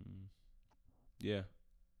ago. Yeah,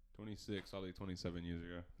 26, probably 27 years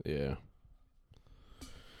ago. Yeah.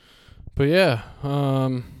 But yeah,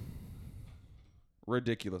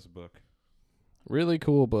 ridiculous book. Really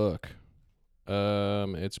cool book.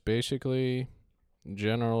 It's basically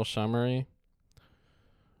general summary.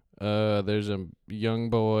 There's a young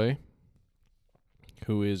boy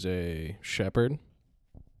who is a shepherd,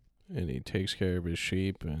 and he takes care of his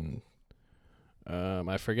sheep, and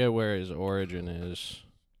I forget where his origin is.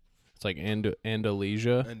 It's like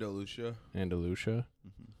Andalusia. Andalusia.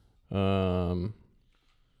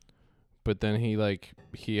 But then he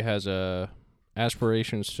has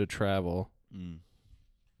aspirations to travel,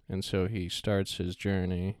 and so he starts his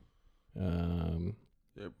journey.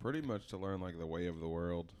 Yeah, pretty much to learn like the way of the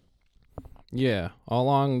world. Yeah,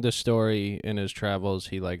 along the story in his travels,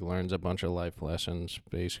 he like learns a bunch of life lessons.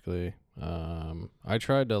 Basically, I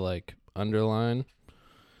tried to like underline.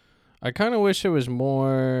 I kind of wish it was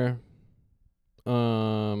more.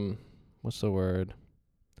 What's the word?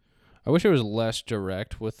 I wish it was less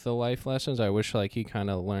direct with the life lessons. I wish like he kind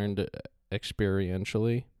of learned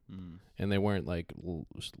experientially, and they weren't like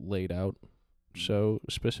laid out so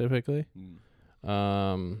specifically.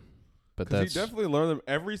 But that's he definitely learned them.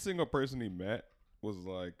 Every single person he met was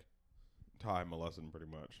like taught him a lesson, pretty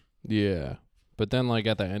much. Yeah, but then like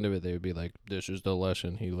at the end of it, they would be like, "This is the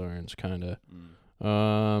lesson he learns," kind of.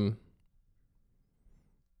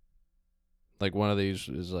 Like one of these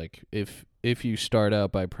is like if you start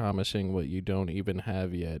out by promising what you don't even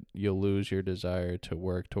have yet, you'll lose your desire to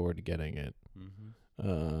work toward getting it.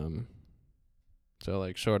 So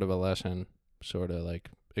like sort of a lesson, sort of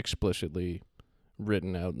like explicitly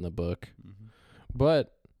written out in the book.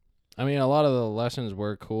 But I mean, a lot of the lessons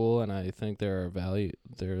were cool, and I think they're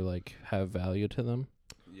like have value to them.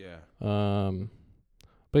 Yeah.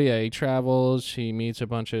 But yeah, he travels, he meets a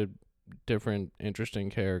bunch of different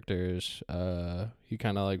interesting characters. He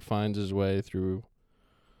kind of like finds his way through,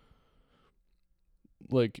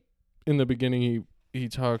 like in the beginning he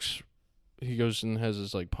talks, he goes and has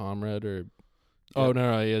his like palm read, or oh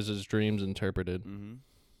no, he has his dreams interpreted.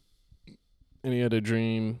 And he had a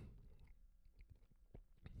dream,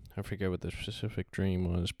 I forget what the specific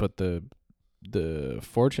dream was, but the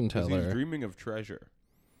fortune teller, he's dreaming of treasure.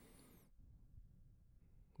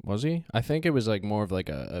 Was he? I think it was like more of like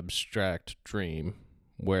a abstract dream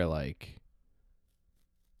where like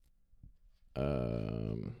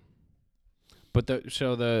but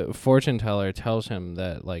the fortune teller tells him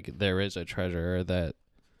that like there is a treasure that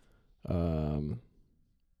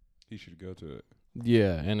he should go to it.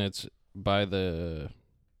 Yeah, and it's by the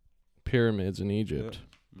pyramids in Egypt.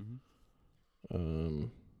 Yeah.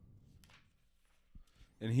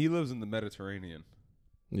 And he lives in the Mediterranean.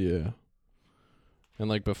 Yeah. And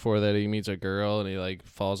like before that, he meets a girl and he like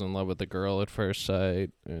falls in love with the girl at first sight,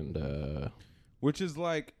 and which is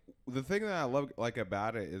like the thing that I love like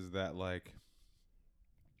about it is that like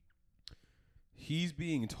he's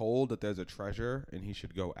being told that there's a treasure and he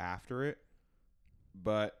should go after it,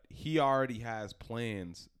 but he already has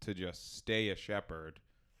plans to just stay a shepherd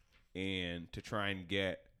and to try and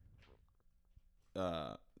get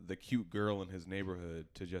the cute girl in his neighborhood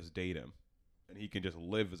to just date him, and he can just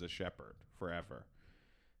live as a shepherd forever.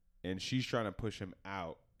 And she's trying to push him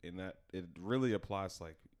out, and that it really applies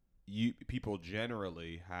like people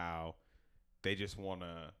generally, how they just want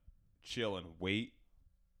to chill and wait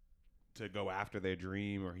to go after their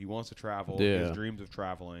dream, or he wants to travel, his dreams of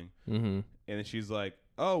traveling. And then she's like,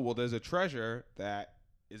 oh, well, there's a treasure that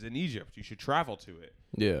is in Egypt. You should travel to it.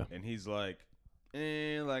 Yeah. And he's like,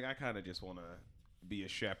 like I kind of just want to be a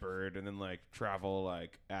shepherd and then like travel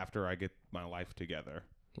like after I get my life together.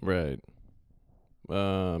 Right.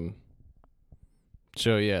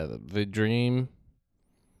 So yeah, the dream,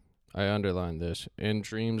 I underlined this. And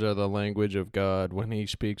dreams are the language of God. When he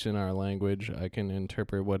speaks in our language, I can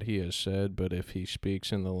interpret what he has said, but if he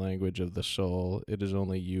speaks in the language of the soul, it is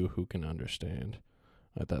only you who can understand.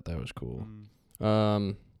 I thought that was cool.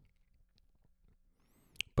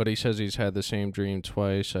 But he says he's had the same dream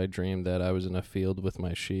twice. I dreamed that I was in a field with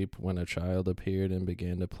my sheep when a child appeared and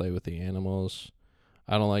began to play with the animals.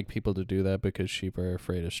 I don't like people to do that because sheep are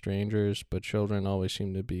afraid of strangers, but children always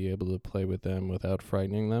seem to be able to play with them without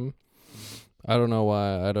frightening them. I don't know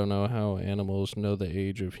why. I don't know how animals know the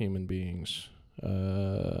age of human beings.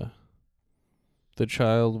 The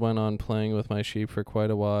child went on playing with my sheep for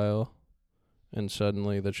quite a while, and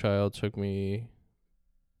suddenly the child took me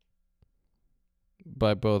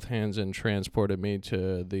by both hands and transported me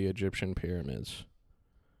to the Egyptian pyramids.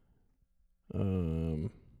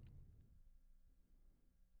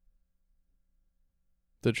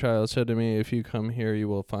 The child said to me, if you come here, you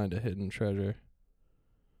will find a hidden treasure.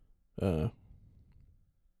 So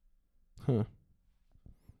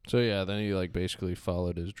yeah, then he like basically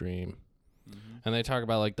followed his dream. And they talk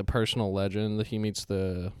about like the personal legend that he meets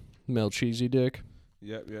the Melchizedek.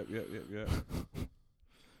 Yep.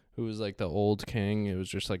 Who was like the old king. It was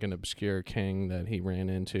just like an obscure king that he ran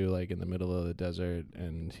into like in the middle of the desert,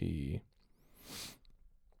 and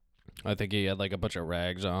I think he had like a bunch of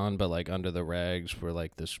rags on, but like under the rags were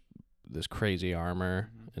like this this crazy armor,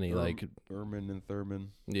 and he like Urman and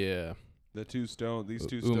Thurman. yeah, The two stones. These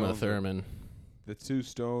two Uma stones. Thurman. The two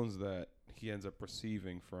stones that he ends up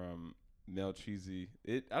receiving from Melchizedek.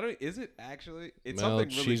 Is it actually? It's something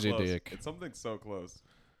really close. Melchizedek. It's something so close.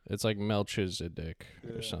 It's like Melchizedek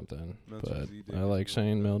Yeah. or something, Melchizedek but I is like what-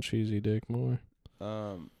 saying Melchizedek more.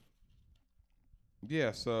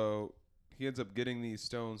 Yeah. So he ends up getting these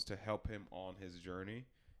stones to help him on his journey,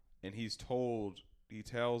 and he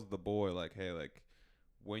tells the boy like, hey, like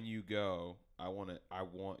when you go, I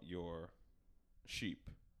want your sheep.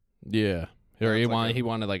 Yeah, or That's he like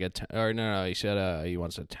wanted like he said he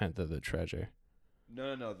wants a tenth of the treasure.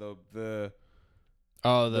 No. The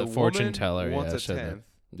The fortune woman teller wants a said that. tenth,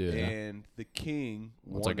 Yeah, and the king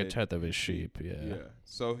it's like a wanted tenth of his sheep. Yeah.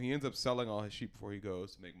 So he ends up selling all his sheep before he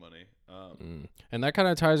goes to make money. And that kind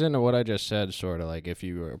of ties into what I just said, sort of like if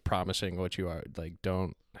you were promising what you are like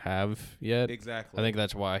don't have yet. Exactly. I think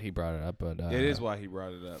that's why he brought it up, but it is why he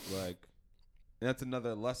brought it up. Like, and that's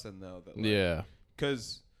another lesson though. That yeah,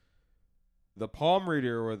 because the palm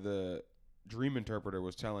reader or the dream interpreter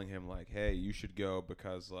was telling him like, hey, you should go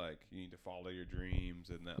because like you need to follow your dreams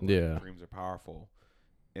and that like, dreams are powerful.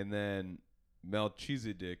 And then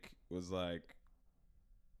Melchizedek was like,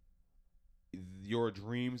 your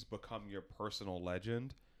dreams become your personal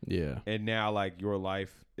legend. yeah, And now like your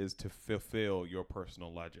life is to fulfill your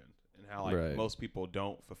personal legend. And how like most people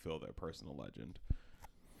don't fulfill their personal legend.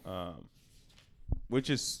 Which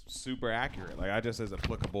is super accurate. Like I just as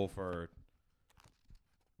applicable for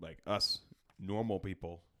like us normal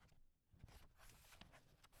people.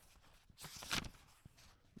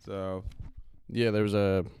 So yeah.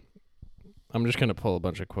 I'm just gonna pull a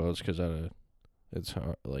bunch of quotes because it's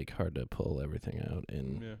hard to pull everything out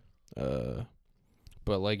in. yeah.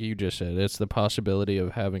 But like you just said, it's the possibility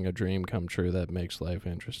of having a dream come true that makes life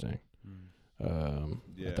interesting.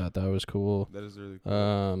 I thought that was cool. That is really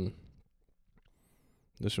cool.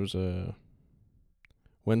 This was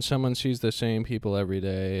when someone sees the same people every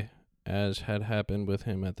day, as had happened with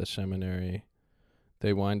him at the seminary,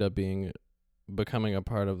 they wind up becoming a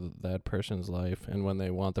part of that person's life, and when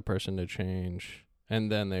they want the person to change,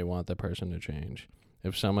 and then they want the person to change.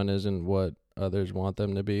 If someone isn't what others want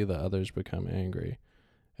them to be, the others become angry.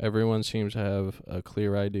 Everyone seems to have a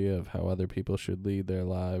clear idea of how other people should lead their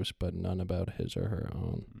lives, but none about his or her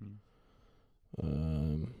own.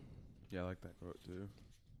 Yeah, I like that quote too.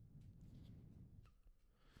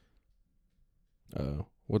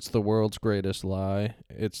 What's the world's greatest lie?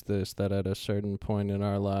 It's this, that at a certain point in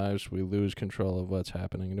our lives, we lose control of what's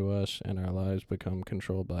happening to us, and our lives become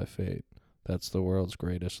controlled by fate. That's the world's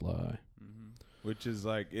greatest lie. Which is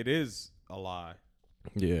like, it is a lie.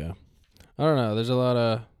 Yeah. I don't know. There's a lot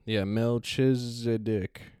of,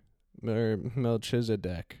 Melchizedek.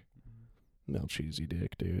 Melchizedek,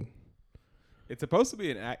 dude. It's supposed to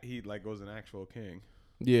be he like was an actual king.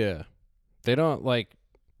 Yeah. They don't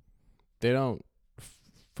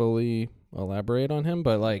fully elaborate on him,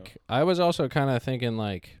 but like I was also kind of thinking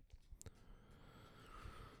like,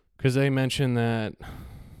 because they mentioned that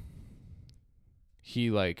he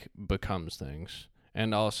like becomes things,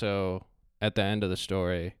 and also at the end of the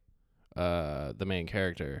story, the main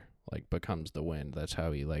character like becomes the wind. That's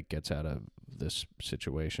how he like gets out of this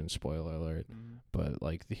situation. Spoiler alert. But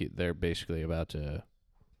like they're basically about to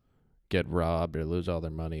get robbed or lose all their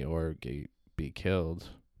money or be killed,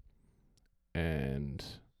 and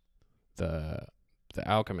the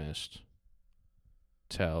alchemist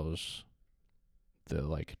tells the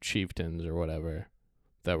like chieftains or whatever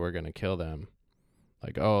that we're gonna kill them,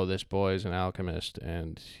 like, oh, this boy's an alchemist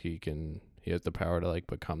and he has the power to like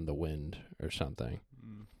become the wind or something.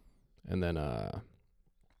 And then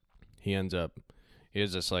he has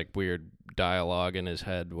this like weird dialogue in his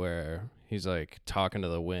head where he's like talking to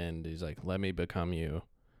the wind. He's like, let me become you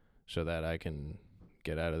so that I can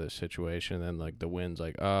get out of this situation. And like the wind's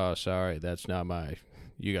like, oh, sorry, that's not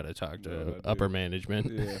you got to talk to upper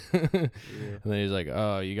management. Yeah. And then he's like,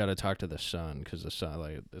 oh, you got to talk to the sun, because the sun,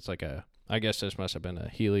 like, it's like I guess this must have been a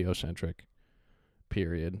heliocentric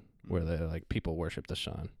period where they like people worship the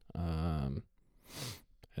sun.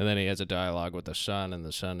 And then he has a dialogue with the sun, and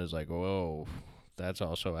the sun is like, whoa, that's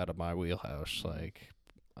also out of my wheelhouse. Like,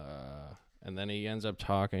 and then he ends up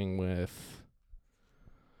talking with,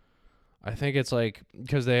 I think it's like,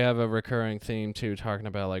 because they have a recurring theme too, talking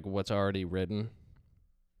about like what's already written.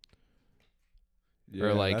 Yeah,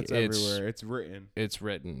 or like that's everywhere. It's written. It's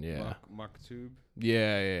written, yeah. Maktub.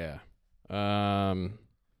 Yeah.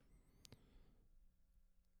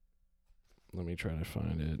 Let me try to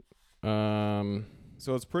find it.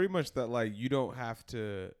 So it's pretty much that like you don't have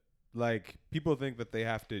to like people think that they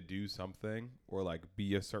have to do something or like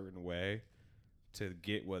be a certain way to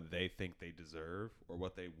get what they think they deserve or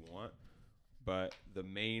what they want. But the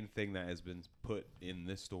main thing that has been put in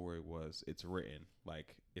this story was it's written.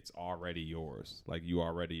 Like it's already yours. Like you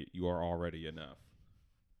are already enough.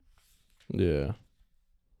 Yeah.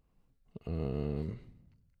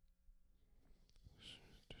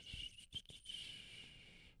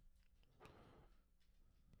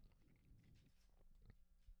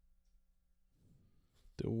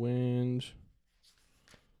 The Wind.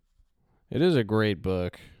 It is a great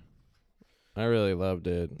book. I really loved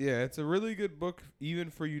it. Yeah, it's a really good book, even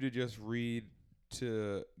for you to just read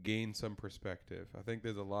to gain some perspective. I think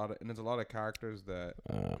there's a lot of characters that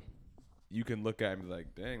you can look at and be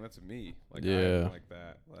like, "Dang, that's me." Like I am like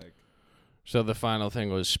that. Like, so the final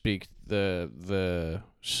thing was speak. The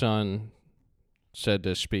son said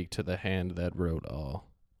to speak to the hand that wrote all.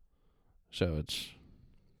 So it's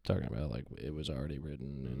talking about like it was already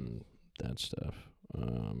written and that stuff.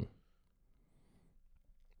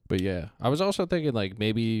 But yeah, I was also thinking like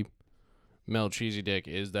maybe Melchizedek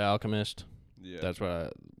is the alchemist. yeah, That's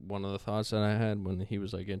one of the thoughts that I had when he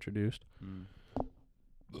was like introduced.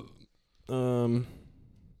 But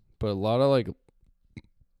a lot of like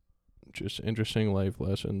just interesting life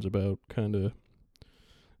lessons about kind of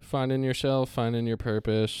finding yourself, finding your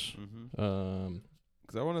purpose.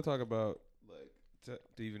 Because I want to talk about like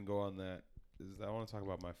to even go on that is I want to talk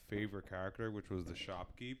about my favorite character, which was the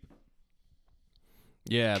shopkeep.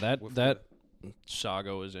 Yeah, that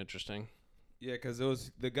saga was interesting. Yeah, because it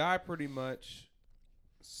was the guy pretty much.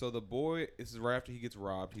 So the boy, this is right after he gets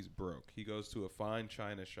robbed. He's broke. He goes to a fine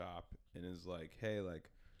china shop and is like, "Hey,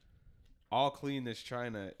 like, I'll clean this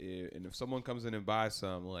china, and if someone comes in and buys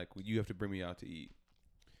some, like, you have to bring me out to eat."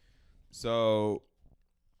 So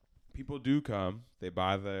people do come. They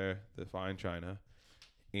buy the fine china,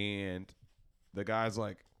 and the guy's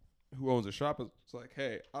like, who owns the shop is like,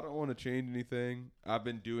 "Hey, I don't want to change anything. I've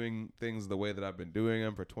been doing things the way that I've been doing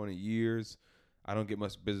them for 20 years. I don't get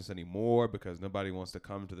much business anymore because nobody wants to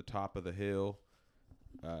come to the top of the hill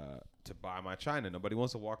to buy my china. Nobody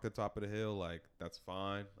wants to walk the top of the hill. Like, that's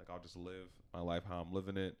fine. Like, I'll just live my life how I'm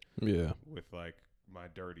living it. Yeah. With, like, my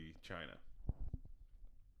dirty china."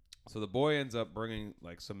 So the boy ends up bringing,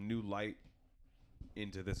 like, some new light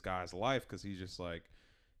into this guy's life because he's just like,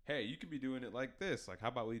 "Hey, you could be doing it like this. Like, how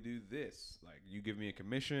about we do this? Like, you give me a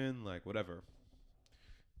commission, like, whatever."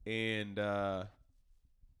 And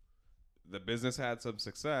the business had some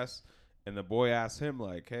success, and the boy asked him,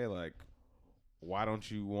 like, "Hey, like, why don't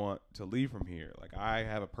you want to leave from here? Like, I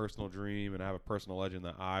have a personal dream, and I have a personal legend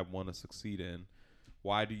that I want to succeed in.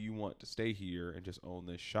 Why do you want to stay here and just own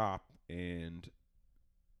this shop and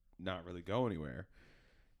not really go anywhere?"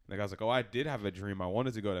 And the guy's like, "Oh, I did have a dream. I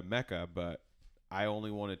wanted to go to Mecca, but I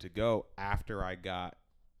only wanted to go after I got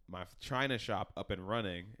my china shop up and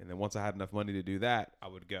running. And then once I had enough money to do that, I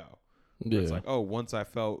would go." Yeah. It's like, oh, once I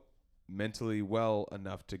felt mentally well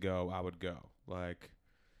enough to go, I would go. Like,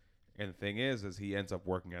 and the thing is he ends up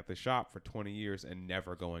working at the shop for 20 years and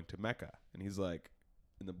never going to Mecca. And he's like,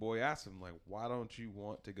 and the boy asked him, like, "Why don't you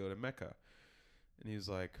want to go to Mecca?" And he's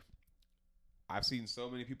like, "I've seen so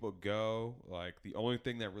many people go. Like, the only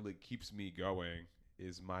thing that really keeps me going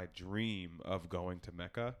is my dream of going to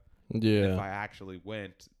Mecca. Yeah. If I actually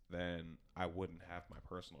went, then I wouldn't have my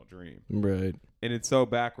personal dream." Right. And it's so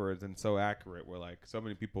backwards and so accurate where, like, so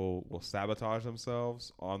many people will sabotage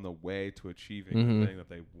themselves on the way to achieving the thing that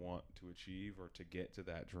they want to achieve or to get to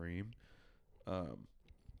that dream,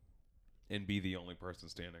 and be the only person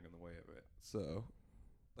standing in the way of it. So,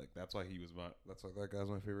 like, that's why that guy's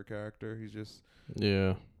my favorite character. He's just...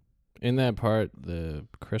 Yeah. In that part, the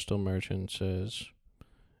crystal merchant says,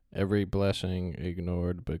 "Every blessing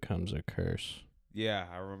ignored becomes a curse." Yeah,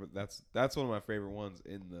 I remember. That's one of my favorite ones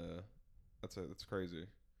in the... That's crazy.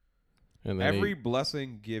 And then every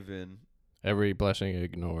blessing given... Every blessing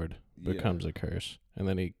ignored becomes a curse. And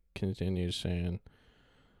then he continues saying,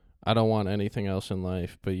 "I don't want anything else in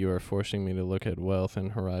life, but you are forcing me to look at wealth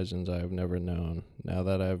and horizons I have never known. Now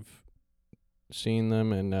that I've seen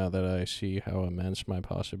them and now that I see how immense my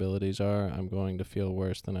possibilities are, I'm going to feel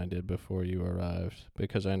worse than I did before you arrived,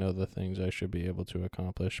 because I know the things I should be able to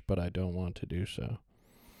accomplish, but I don't want to do so."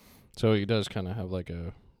 So he does kind of have like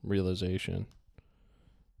a realization,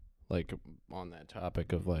 like on that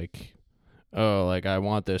topic of like, oh, like I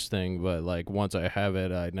want this thing, but like once I have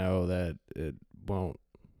it, I know that I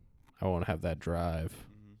won't have that drive.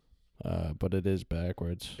 But it is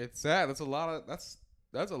backwards. It's sad. That's a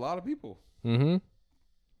lot of people. Mm-hmm.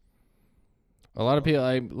 A lot of people,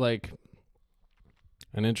 I like,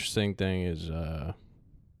 an interesting thing is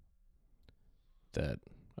that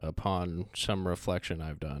upon some reflection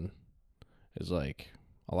I've done is like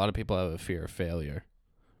a lot of people have a fear of failure,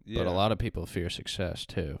 but a lot of people fear success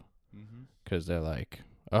too, because they're like,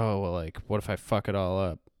 oh, well, like, what if I fuck it all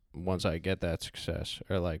up once I get that success?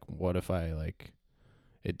 Or like, what if I like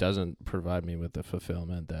it doesn't provide me with the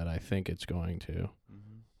fulfillment that I think it's going to?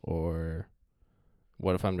 Or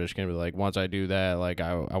what if I'm just gonna be like, once I do that, like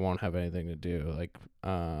I won't have anything to do, like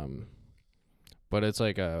but it's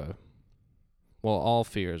like all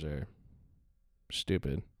fears are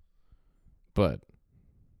stupid, but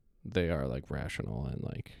they are like rational, and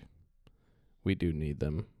like we do need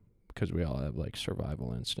them because we all have like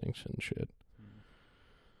survival instincts and shit.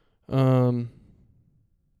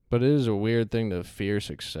 But it is a weird thing to fear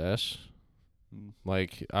success.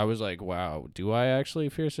 Like, I was like, wow, do I actually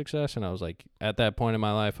fear success? And I was like, at that point in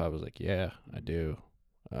my life, I was like, yeah, I do.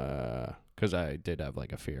 Because I did have,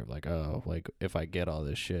 like, a fear of, like, oh, like, if I get all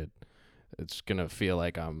this shit, it's going to feel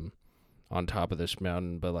like I'm on top of this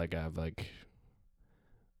mountain, but, like, I have, like,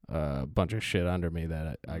 a bunch of shit under me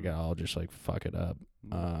that I'll just, like, fuck it up.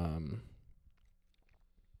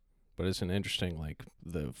 But it's an interesting, like,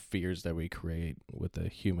 the fears that we create with the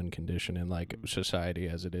human condition and, like, society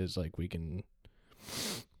as it is. Like, we can...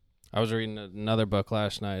 I was reading another book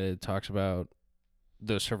last night. It talks about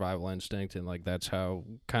the survival instinct, and, like, that's how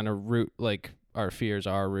kind of our fears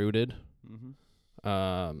are rooted.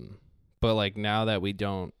 But, like, now that we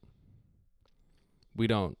don't...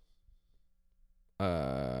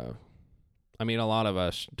 I mean, a lot of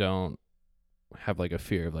us don't have, like, a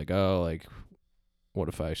fear of, like, oh, like... what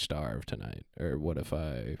if I starve tonight? Or what if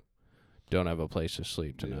I don't have a place to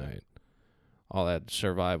sleep tonight? All that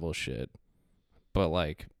survival shit. But,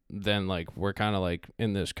 like, then, like, we're kind of, like,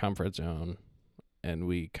 in this comfort zone, and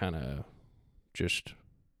we kind of just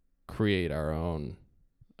create our own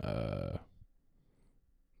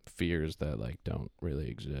fears that, like, don't really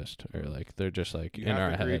exist. Or, like, they're just, like, you in our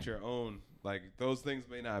have to head. create your own. Like, those things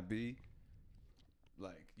may not be.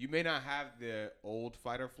 Like, you may not have the old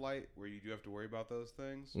fight or flight where you do have to worry about those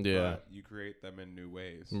things. Yeah. But you create them in new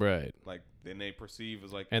ways. Right. Like, then they perceive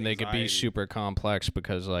as, like, And anxiety. they could be super complex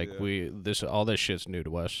because, like, all this shit's new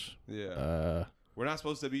to us. Yeah. We're not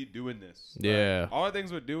supposed to be doing this. Yeah. Like, all the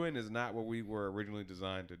things we're doing is not what we were originally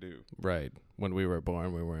designed to do. Right. When we were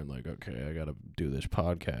born, we weren't like, okay, I got to do this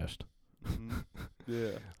podcast.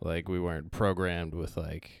 Yeah. Like, we weren't programmed with,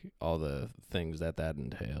 like, all the things that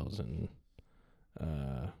entails, and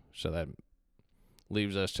so that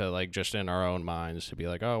leaves us to, like, just in our own minds to be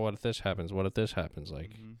like, oh, what if this happens? What if this happens?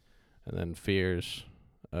 Like, and then fears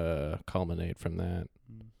culminate from that.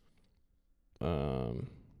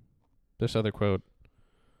 This other quote,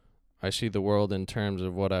 I see the world in terms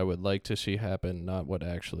of what I would like to see happen, not what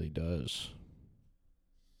actually does.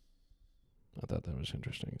 I thought that was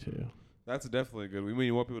interesting, too. That's definitely good. We mean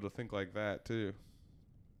you want people to think like that, too.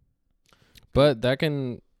 But that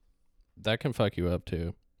can fuck you up,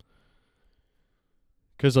 too.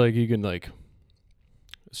 Because, like, you can, like,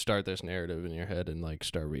 start this narrative in your head and, like,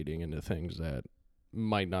 start reading into things that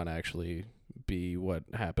might not actually be what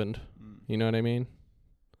happened. You know what I mean?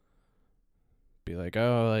 Be like,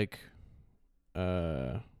 oh, like,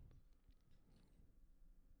 I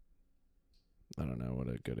don't know what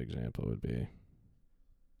a good example would be.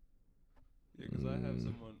 Yeah, because I have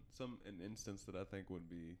an instance that I think would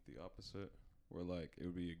be the opposite, where, like, it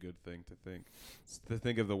would be a good thing to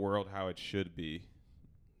think of the world how it should be.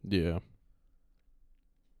 Yeah.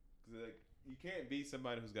 'Cause, like, you can't be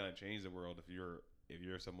somebody who's gonna change the world if you're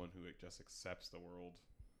someone who just accepts the world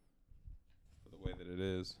for the way that it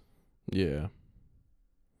is. Yeah.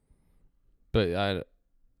 But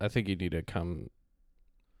I think you need to come.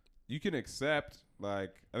 You can accept,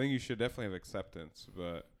 like, I think you should definitely have acceptance,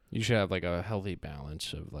 but You should have, like, a healthy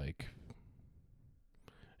balance of, like,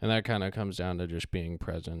 and that kind of comes down to just being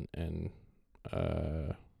present and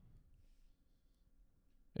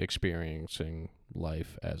experiencing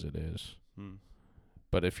life as it is.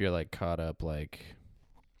 But if you're, like, caught up, like,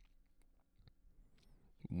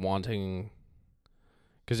 wanting,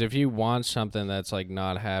 because if you want something that's, like,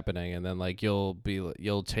 not happening, and then, like, you'll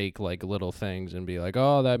take, like, little things and be like,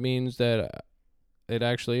 oh, that means that it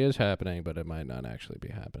actually is happening, but it might not actually be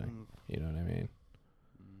happening. You know what I mean?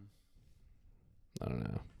 I don't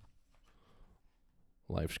know.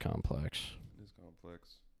 Life's complex. it is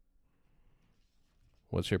complex.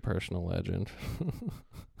 What's your personal legend?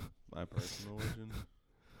 My personal legend?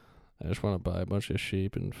 I just want to buy a bunch of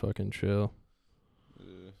sheep and fucking chill.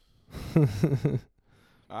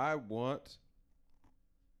 I want...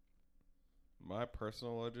 My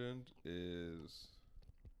personal legend is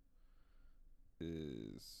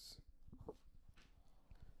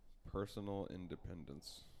personal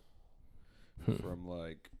independence. from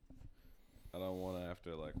like I don't want to have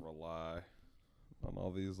to like rely on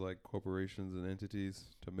all these like corporations and entities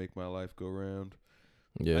to make my life go round.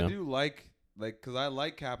 Yeah. I do like because I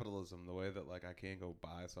like capitalism, the way that like I can't go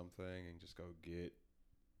buy something and just go get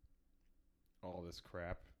all this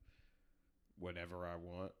crap whenever I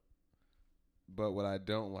want. But what I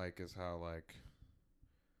don't like is how like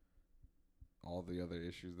all the other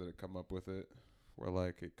issues that come up with it, where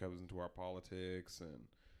like it comes into our politics and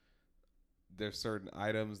there's certain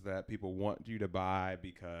items that people want you to buy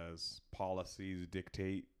because policies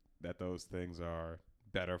dictate that those things are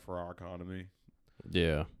better for our economy.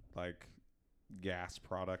 Yeah. Like gas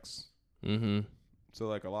products. Mm-hmm. So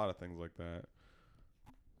like a lot of things like that.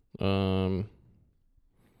 I'm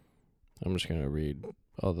just gonna read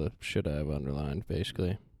all the shit I have underlined,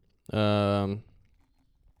 basically.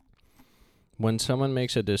 When someone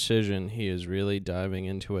makes a decision, he is really diving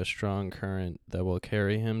into a strong current that will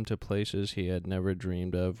carry him to places he had never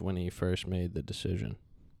dreamed of when he first made the decision.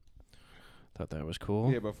 Thought that was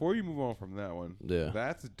cool. Yeah, before you move on from that one,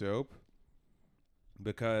 that's dope.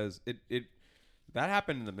 Because it that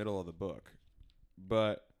happened in the middle of the book,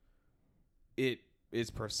 but it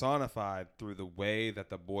is personified through the way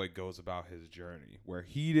that the boy goes about his journey, where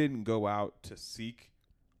he didn't go out to seek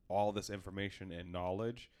all this information and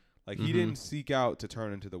knowledge. Like, he didn't seek out to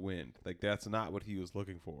turn into the wind. Like, that's not what he was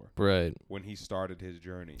looking for. Right. When he started his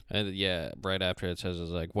journey. And yeah, right after it says,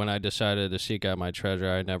 it's like, when I decided to seek out my treasure,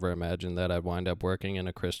 I never imagined that I'd wind up working in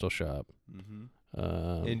a crystal shop.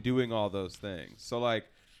 And doing all those things. So, like,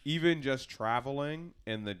 even just traveling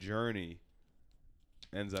and the journey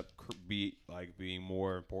ends up being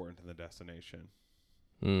more important than the destination.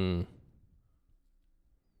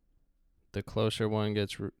 The closer one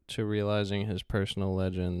gets to realizing his personal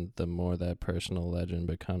legend, the more that personal legend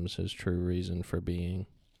becomes his true reason for being.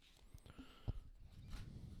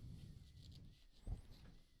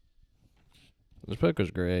 This book was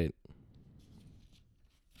great.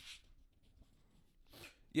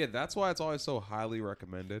 Yeah, that's why it's always so highly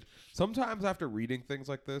recommended. Sometimes after reading things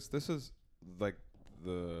like this is like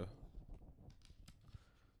the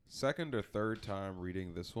second or third time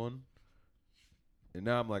reading this one. And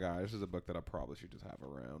now I'm like, all right, this is a book that I probably should just have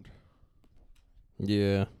around.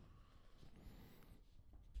 Yeah.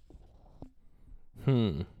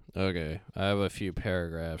 Okay. I have a few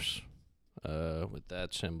paragraphs with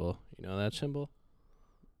that symbol. You know that symbol?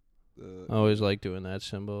 I always like doing that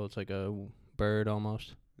symbol. It's like a bird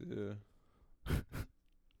almost.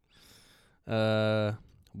 Yeah.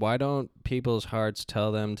 Why don't people's hearts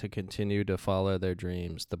tell them to continue to follow their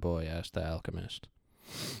dreams? The boy asked the alchemist.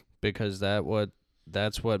 Because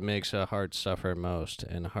that's what makes a heart suffer most,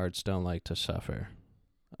 and hearts don't like to suffer.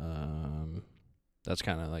 That's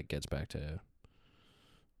kind of like gets back to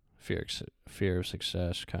fear of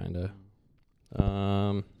success, kind of.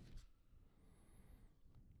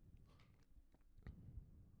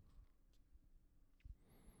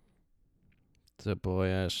 The boy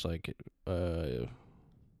asks, like, I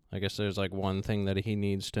guess there's like one thing that he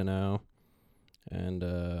needs to know, and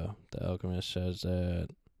the alchemist says that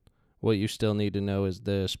what you still need to know is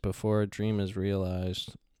this: before a dream is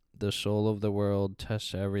realized, the soul of the world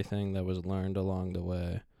tests everything that was learned along the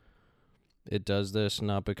way. It does this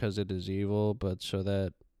not because it is evil, but so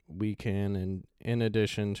that we can, in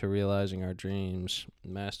addition to realizing our dreams,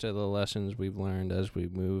 master the lessons we've learned as we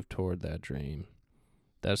move toward that dream.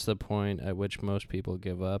 That's the point at which most people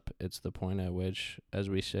give up. It's the point at which, as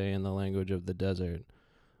we say in the language of the desert,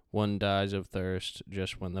 one dies of thirst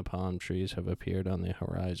just when the palm trees have appeared on the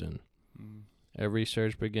horizon. Every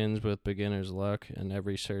search begins with beginner's luck, and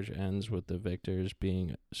every search ends with the victors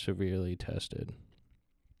being severely tested.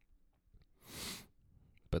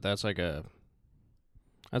 But that's a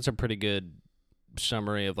pretty good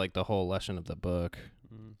summary of like the whole lesson of the book.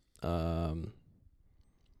 That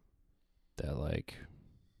like,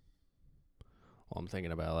 well, I'm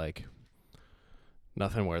thinking about like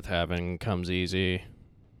nothing worth having comes easy.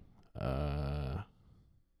 And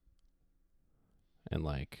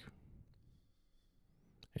like,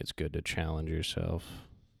 it's good to challenge yourself.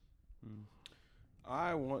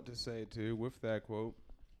 I want to say, too, with that quote,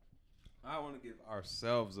 I want to give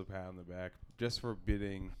ourselves a pat on the back just for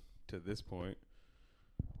getting to this point.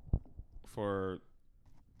 For,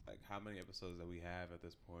 like, how many episodes that we have at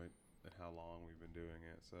this point and how long we've been doing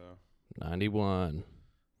it. So 91.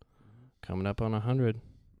 Coming up on 100.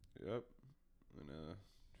 Yep. In a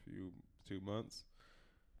 2 months.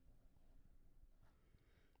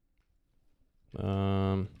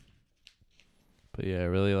 But yeah, I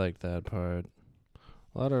really like that part.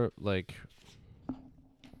 A lot of like,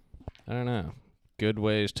 I don't know, good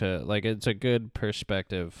ways to like. It's a good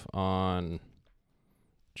perspective on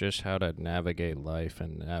just how to navigate life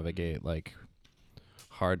and navigate like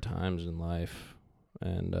hard times in life,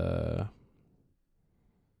 and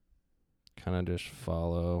kind of just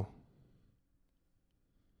follow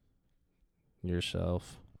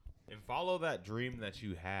yourself and follow that dream that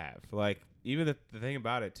you have. Like, even the thing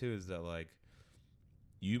about it too is that, like,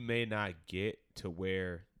 you may not get to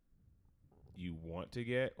where you want to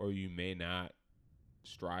get, or you may not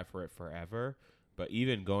strive for it forever, but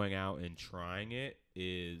even going out and trying it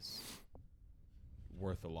is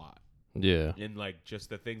worth a lot. Yeah. And like, just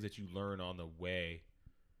the things that you learn on the way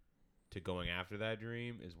to going after that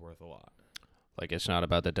dream is worth a lot. Like, it's not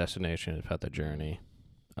about the destination, it's about the journey.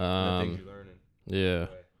 The things you're learning.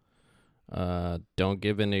 Yeah. Don't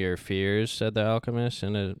give in to your fears, said the alchemist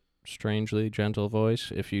in a strangely gentle voice.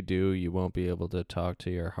 If you do, you won't be able to talk to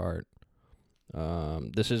your heart.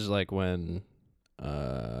 This is like when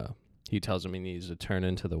he tells him he needs to turn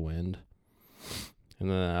into the wind. And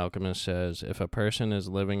then the alchemist says, if a person is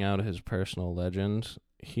living out his personal legend,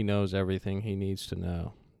 he knows everything he needs to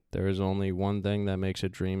know. There is only one thing that makes a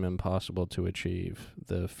dream impossible to achieve: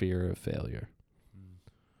 the fear of failure.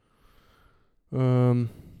 There's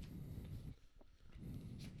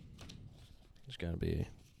gotta be.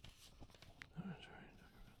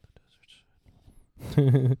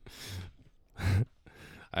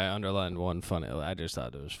 I underlined one funny. I just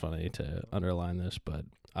thought it was funny to underline this, but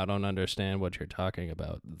I don't understand what you're talking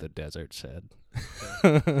about, the desert said.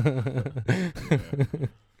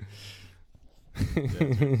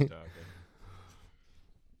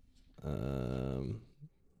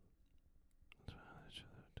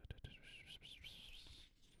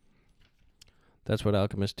 That's what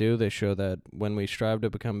alchemists do. They show that when we strive to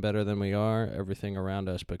become better than we are, everything around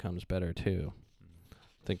us becomes better too.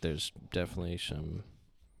 I think there's definitely some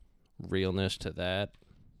realness to that.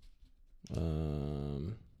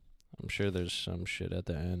 I'm sure there's some shit at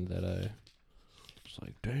the end that I was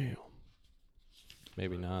like, damn.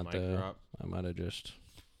 Maybe not, though. Drop. I might have just...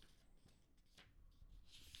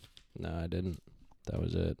 No, I didn't. That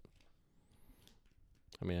was it.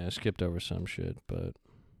 I mean, I skipped over some shit, but...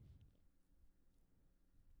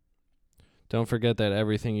 Don't forget that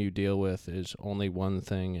everything you deal with is only one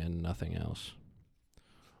thing and nothing else.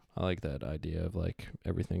 I like that idea of, like,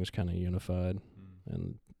 everything's kind of unified,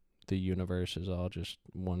 and the universe is all just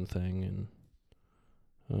one thing,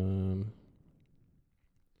 and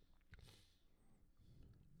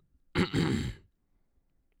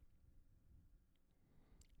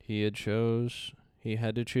he had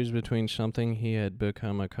to choose between something he had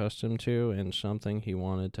become accustomed to and something he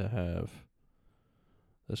wanted to have.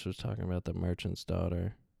 This was talking about the merchant's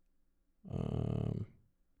daughter.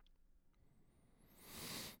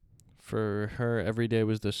 For her, every day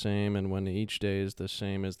was the same, and when each day is the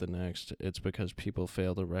same as the next, it's because people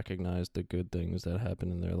fail to recognize the good things that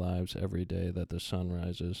happen in their lives every day that the sun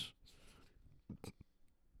rises.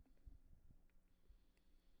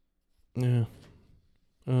 Yeah.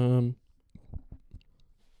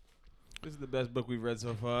 This is the best book we've read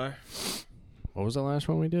so far. What was the last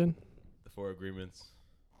one we did? The Four Agreements.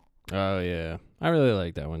 Oh, yeah. I really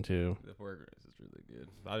like that one, too. The Four Agreements is really good.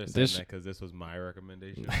 I just said that because this was my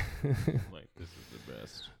recommendation. Like, this is the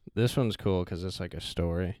best. This one's cool because it's like a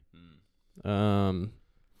story. But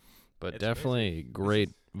it's definitely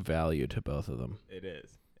great value to both of them. It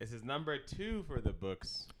is. This is number 2 for the book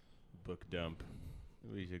dump.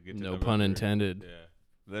 We should get to no pun 3. intended. Yeah.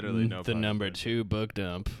 Literally no the pun number intended. 2 book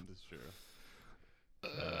dump. That's true.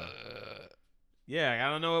 Yeah, I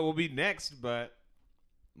don't know what will be next, but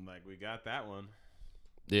like we got that one.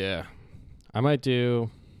 Yeah. I might do...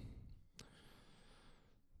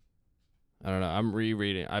 I don't know. I'm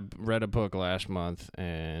rereading. I read a book last month,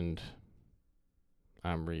 and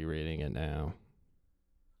I'm rereading it now.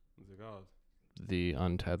 What's it called? The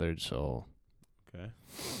Untethered Soul. Okay.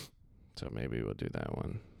 So maybe we'll do that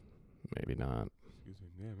one. Maybe not. Excuse me.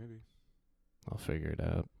 Yeah, maybe. I'll figure it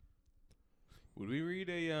out. Would we read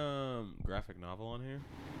a graphic novel on here?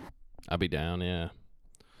 I'll be down, yeah.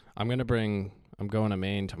 I'm going to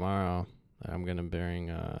Maine tomorrow. I'm going to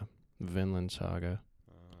bring Vinland Saga.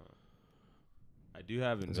 I do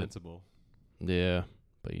have Invincible. Yeah,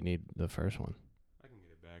 but you need the first one. I can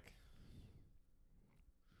get it back.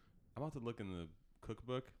 I'm about to look in the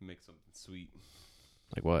cookbook and make something sweet.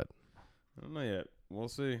 Like what? I don't know yet. We'll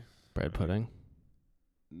see. Bread pudding?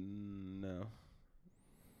 No.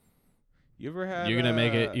 You ever had... You're gonna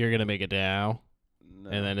make it now? No.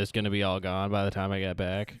 And then it's gonna be all gone by the time I get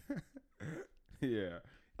back? Yeah.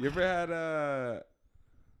 You ever had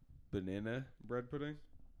banana bread pudding?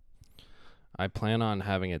 I plan on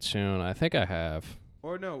having it soon. I think I have.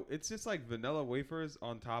 Or no, it's just like vanilla wafers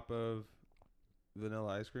on top of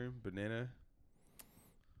vanilla ice cream, banana.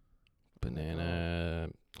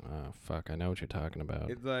 Fuck, I know what you're talking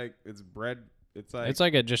about. It's bread. It's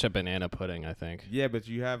like just a banana pudding, I think. Yeah, but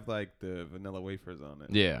you have like the vanilla wafers on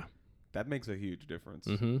it. Yeah. That makes a huge difference.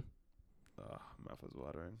 Mm-hmm. Oh, mouth is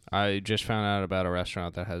watering. I just found out about a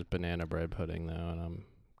restaurant that has banana bread pudding though, and I'm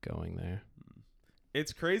going there.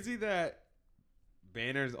 It's crazy that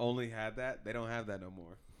Banners only had that. They don't have that no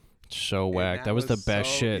more. So whack. That was the best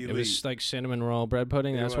shit. Elite. It was like cinnamon roll bread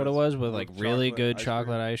pudding. That's what it was with like really good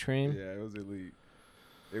chocolate ice cream. Yeah, it was elite.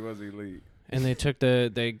 It was elite. And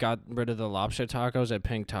they got rid of the lobster tacos at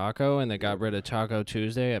Pink Taco, and they got rid of Taco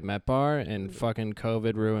Tuesday at Met Bar, and fucking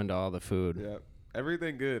COVID ruined all the food. Yeah,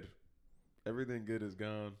 everything good. Everything good is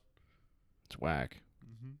gone. It's whack.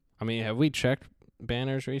 Mm-hmm. I mean, have we checked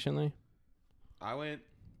Banners recently? I went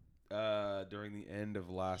during the end of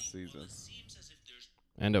last season.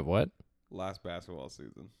 End of what? Last basketball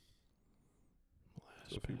season.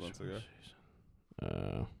 A few months ago.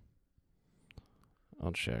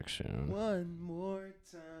 I'll check soon. One more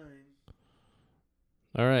time.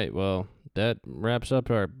 All right. Well, that wraps up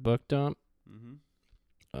our book dump. Mm-hmm.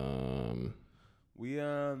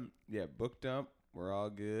 Book dump. We're all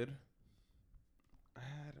good. I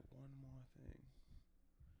had one more thing.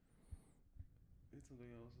 It's something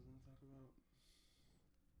else I want to talk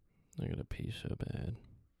about. I gotta pee so bad.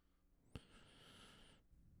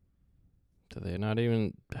 Do they not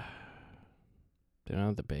even? They don't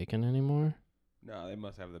have the bacon anymore? No, they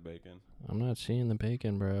must have the bacon. I'm not seeing the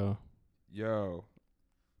bacon, bro. Yo.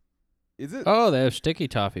 Is it? Oh, they have sticky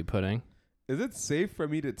toffee pudding. Is it safe for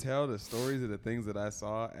me to tell the stories of the things that I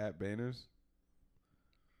saw at Banners?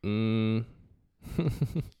 I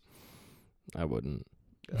wouldn't.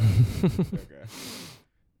 Okay.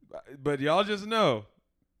 But y'all just know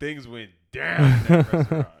things went down in that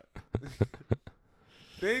restaurant.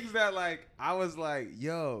 Things that I was like,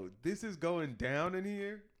 yo, this is going down in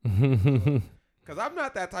here. Because I'm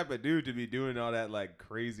not that type of dude to be doing all that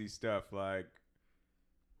crazy stuff that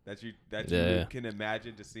you can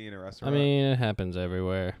imagine to see in a restaurant. I mean, it happens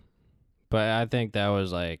everywhere. But I think that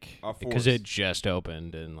was because it just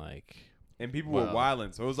opened and and people were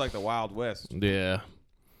wilding, so it was like the Wild West. Yeah.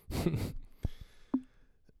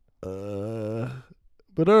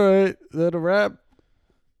 But all right, that a wrap?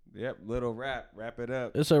 Yep, little wrap. Wrap it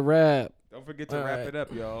up. It's a wrap. Don't forget to wrap it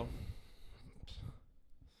up, y'all.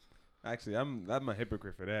 Actually, I'm a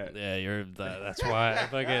hypocrite for that. Yeah, that's why.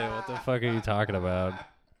 What the fuck are you talking about?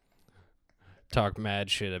 Talk mad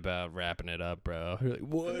shit about wrapping it up, bro. You're like,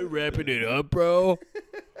 what? Wrapping it up, bro?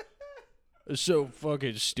 It's so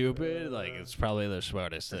fucking stupid. It's probably the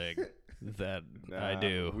smartest thing that I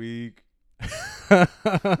do. Weak.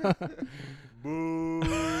 Boo.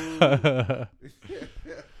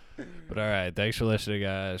 But all right, thanks for listening,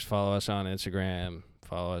 guys. Follow us on Instagram.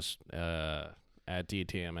 Follow us at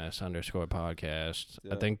DTMS_podcast.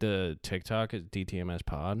 Yep. I think the TikTok is DTMS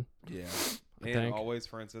pod. Yeah. And always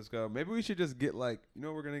Francisco. Maybe we should just get you know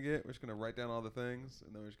what we're going to get? We're just going to write down all the things,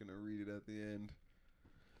 and then we're just going to read it at the end.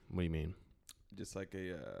 What do you mean? Just like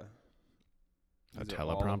a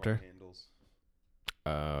teleprompter?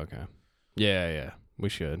 Okay. Yeah. We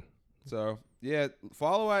should. So, yeah,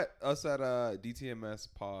 follow us at DTMS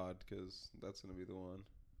pod because that's going to be the one.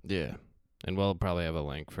 Yeah. And we'll probably have a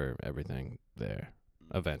link for everything there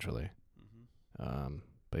eventually. Mm-hmm.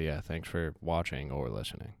 But yeah, thanks for watching or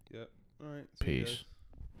listening. Yep. All right. Peace.